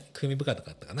興味深かっ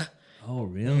たかな。Oh,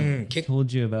 really? He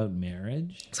told you about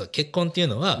marriage? そう、結婚っていう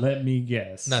のは Let me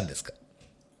guess. 何ですか？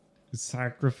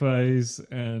 Sacrifice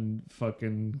and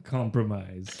fucking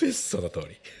compromise. です、その通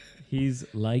り。He's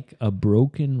like a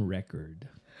broken record.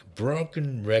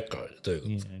 Broken record どういうこと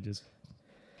Yeah, just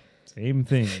same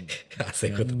thing. そ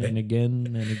ういうこと Again and ね。 again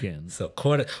and again. そ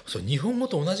う、日本語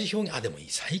と同じ表現。でもいい。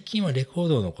最近はレコー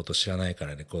ドのこと知らないか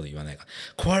らレコード言わないか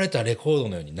ら。壊れたレコード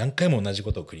のように何回も同じ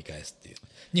ことを繰り返すっていう。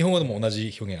日本語でも同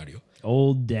じ表現あるよ。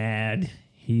Old dad,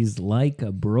 he's like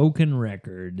a broken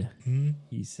record.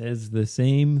 He says the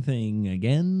same thing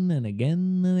again and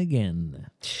again and again.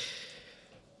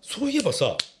 そういえば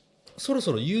さ、そろ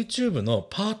そろ YouTube の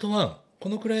パート1、こ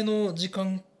のくらいの時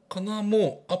間かな、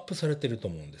もうアップされてると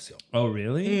思うんですよ。Oh,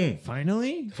 really?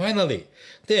 Finally? Finally。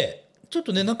で、ちょっ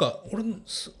とね、なんか俺の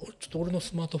ス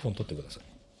マートフォン撮ってください。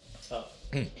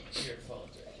Your phone's right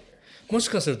here. もし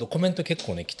かするとコメント結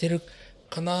構ね来てる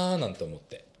かなーなんて思っ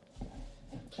て。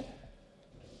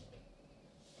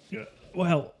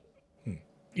Well,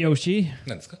 Yoshi.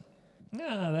 何ですか？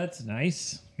 Ah, that's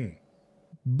nice.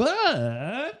 But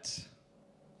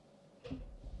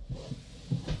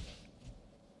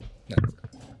何ですか？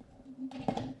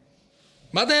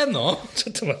まだやんの？ち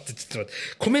ょっと待って。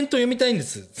コメント読みたいんで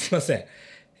す。すいません。Oh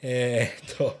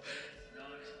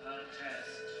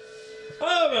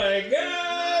my god!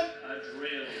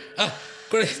 あ、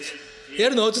これや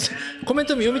るの？ちょっとコメン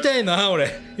ト読みたいな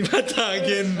俺。またあ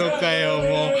げんのかよもう。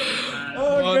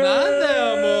もうなんだ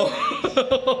よもう。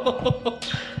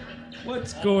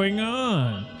What's going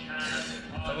on?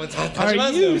 もう立 Are ちま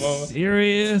すよ you もう。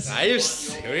serious? Are you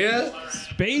serious?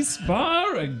 Space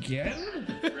bar again?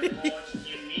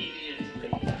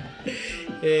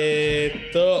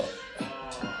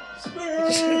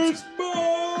 スパ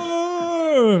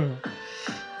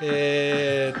ー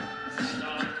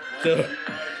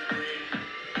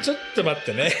ちょっと待っ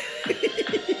てね。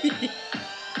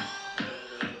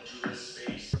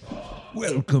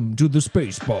Welcome to the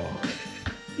space bar.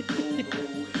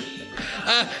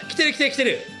 あ、来てる。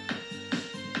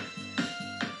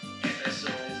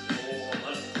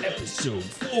Episode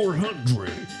 400.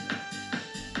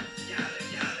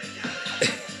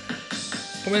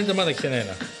 コメントまだ来てない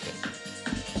な。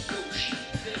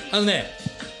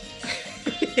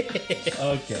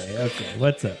Okay.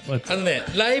 What's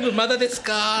up? ライブまだです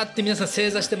かって皆さん正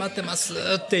座して待ってます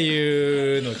って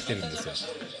いうの来てるんですよ。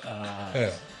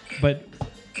But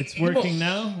it's working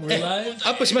now? We're live?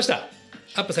 アップしました。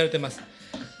アップされてます。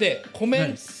で、コメ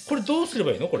ント、 Nice. これどうすれ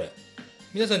ばいいのこれ。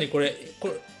皆さんにこれ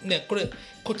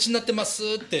こっちになってます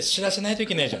って知らせないとい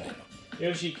けないじゃないの。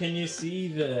 Yoshi, can you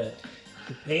see the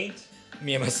paint?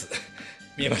 見えます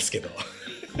けど。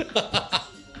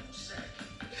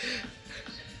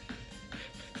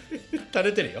垂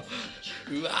れてるよ。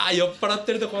うわー、酔っ払っ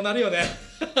てるとこうなるよね。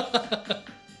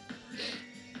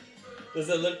Does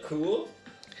it look cool?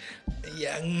 い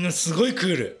や、すごいク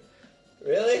ール。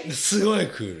 Really? すごい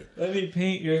クール。 Let me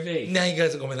paint your face. ないか、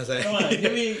ごめんなさい。 Come on,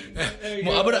 give me. There we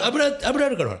もう go. 油あ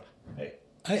るからほら。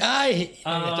はいはい、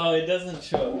Oh, it doesn't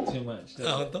show up too much. あ、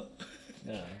 Does 本 it? 当？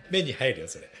 No. 目に入るよ、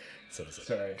それ。そろそ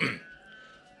ろ。 Sorry.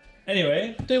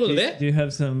 Anyway, ということ Do で、 you have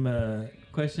some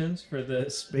questions for the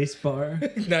space bar?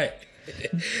 ない。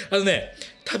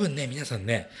多分ね、皆さん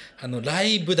ね、ラ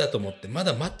イブだと思ってま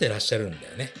だ待ってらっしゃるんだ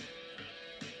よね。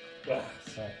 wow,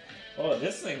 sorry. Oh,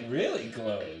 this thing really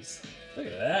glows. Look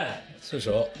at that. そうでし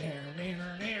ょ。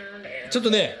ちょっと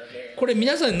ね、これ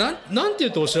皆さんなんて言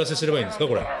うとお知らせすればいいんですか、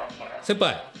これ。先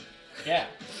輩。 Yeah.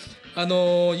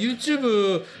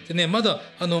 YouTube でね、まだ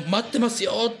待ってます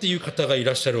よっていう方がい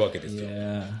らっしゃるわけですよ。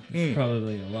 Yeah, it's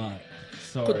probably a lot.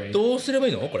 これ Sorry. どうすればい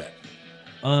いのこれ。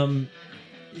 But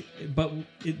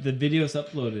the video's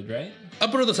uploaded, right? アッ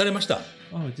プロードされました。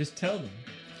 Oh, just tell them.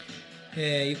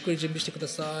 ゆっくり準備してくだ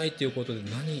さいということで、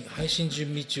配信準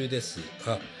備中です。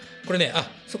あ、これね、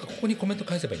そっか、ここにコメント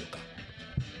返せばいいのか。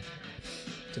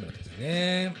ちょっと待ってください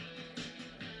ね。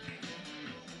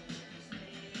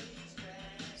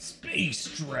 Space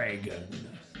Dragon.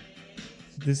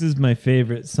 This is my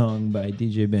favorite song by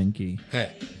DJ Benki. は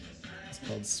い。 It's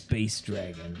called Space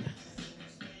Dragon.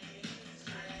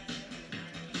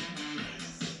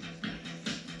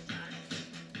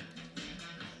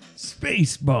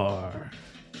 Space Bar.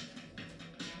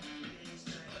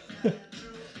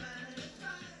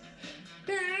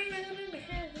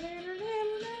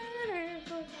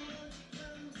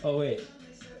 Oh wait,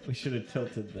 we should have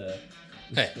tilted the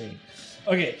Hey. screen.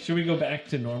 Okay, should we go back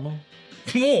to normal?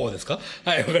 もうですか？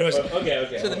はい、わかりました。 Okay,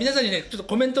 ちょっと okay. 皆さんにね、ちょっと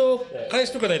コメントを返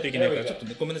しとかないといけないから、 There we ち go. ょっと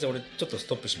ね、ごめんなさい、俺ちょっとス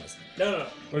トップします。 No, no.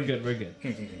 We're good. We're good. う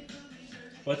んうんうん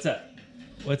What's up?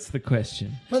 What's the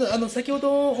question? まだ先ほ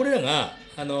ど俺らが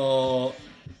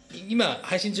今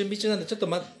配信準備中なんでちょっと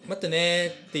待ってね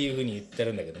っていうふうに言って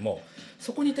るんだけども、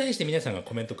そこに対して皆さんが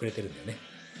コメントくれてるんだよね。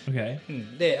 Okay. う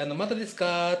ん、でまたです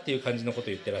かっていう感じのこと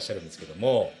を言ってらっしゃるんですけど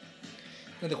も、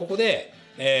なんでここで、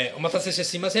お待たせして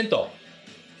すいませんと、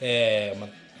ラ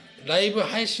イブ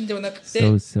配信ではなくて、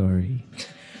 So sorry.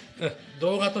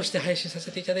 動画として配信させ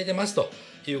ていただいてますと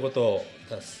いうことを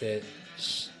達成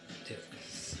してま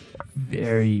す。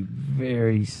 Very,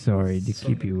 very sorry to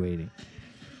keep you waiting.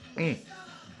 うん、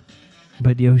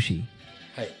 But Yoshi.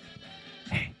 はい。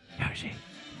 Hey, Yoshi.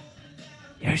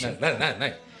 Yoshi. な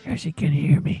Yoshi, can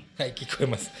you hear me? はい、聞こえ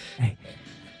ます。 Hey,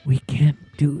 we can't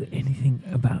do anything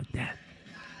about that.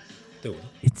 どういうこ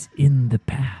It's in the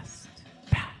past.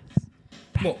 Past.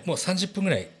 と？もう30分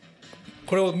ぐらい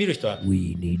これを見る人は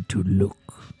We need to look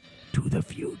to the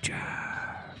future.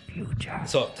 Future.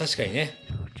 そう確かにね。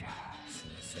 Future. す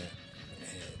みませ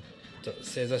ん。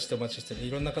正座してお待ちしてるい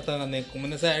ろんな方がね、ごめ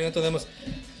んなさい、ありがとうございます。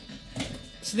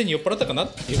すでに酔っ払ったかな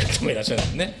っていう方もいらっしゃるん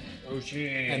ですね。は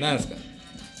い、何ですか？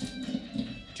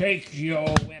 Take your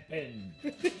weapon.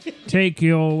 Take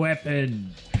your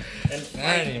weapon.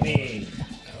 何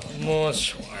もう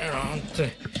しょうがないな、本当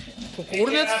に。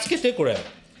俺のやつつけて、これ。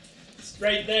 It's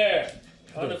right there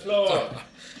on the floor.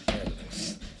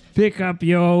 Pick up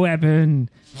your weapon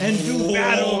and do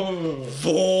battle.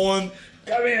 ボーン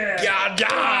Come here. ガチャ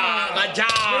ーガチャ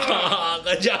ー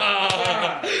ガチ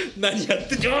ャー何やっ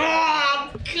てんじ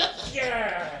ゃー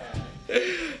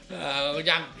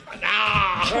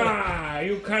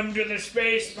You come to the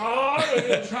space bar and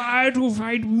you try to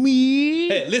fight me?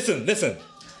 Hey, listen.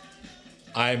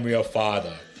 I'm your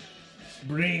father.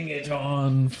 Bring it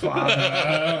on,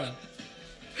 father.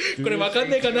 これわかん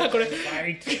ないかなこれ。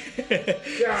 Fight.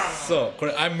 そう、こ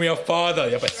れ I'm your father。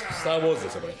やっぱりスター・ウォーズ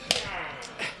ですよ、これ。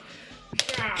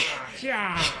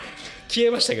消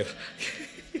えましたけど。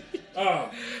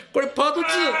これパート2。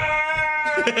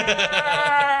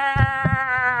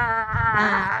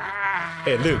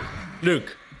Hey, Luke. Hey,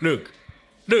 Luke.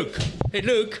 Hey,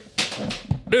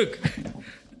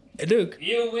 Luke.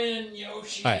 You win,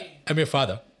 Yoshi. はい、I'm your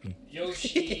father.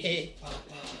 Yoshi.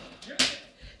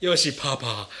 よし、パ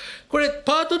パ。これ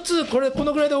パート2、こ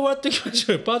のぐらいで終わっておきまし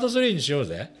ょうよ。パート3にしよう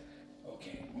ぜ。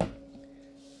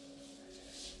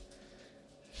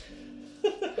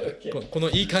Okay. この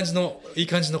いい感じの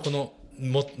この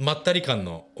まったり感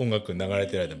の音楽流れ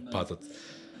てる間にパート2。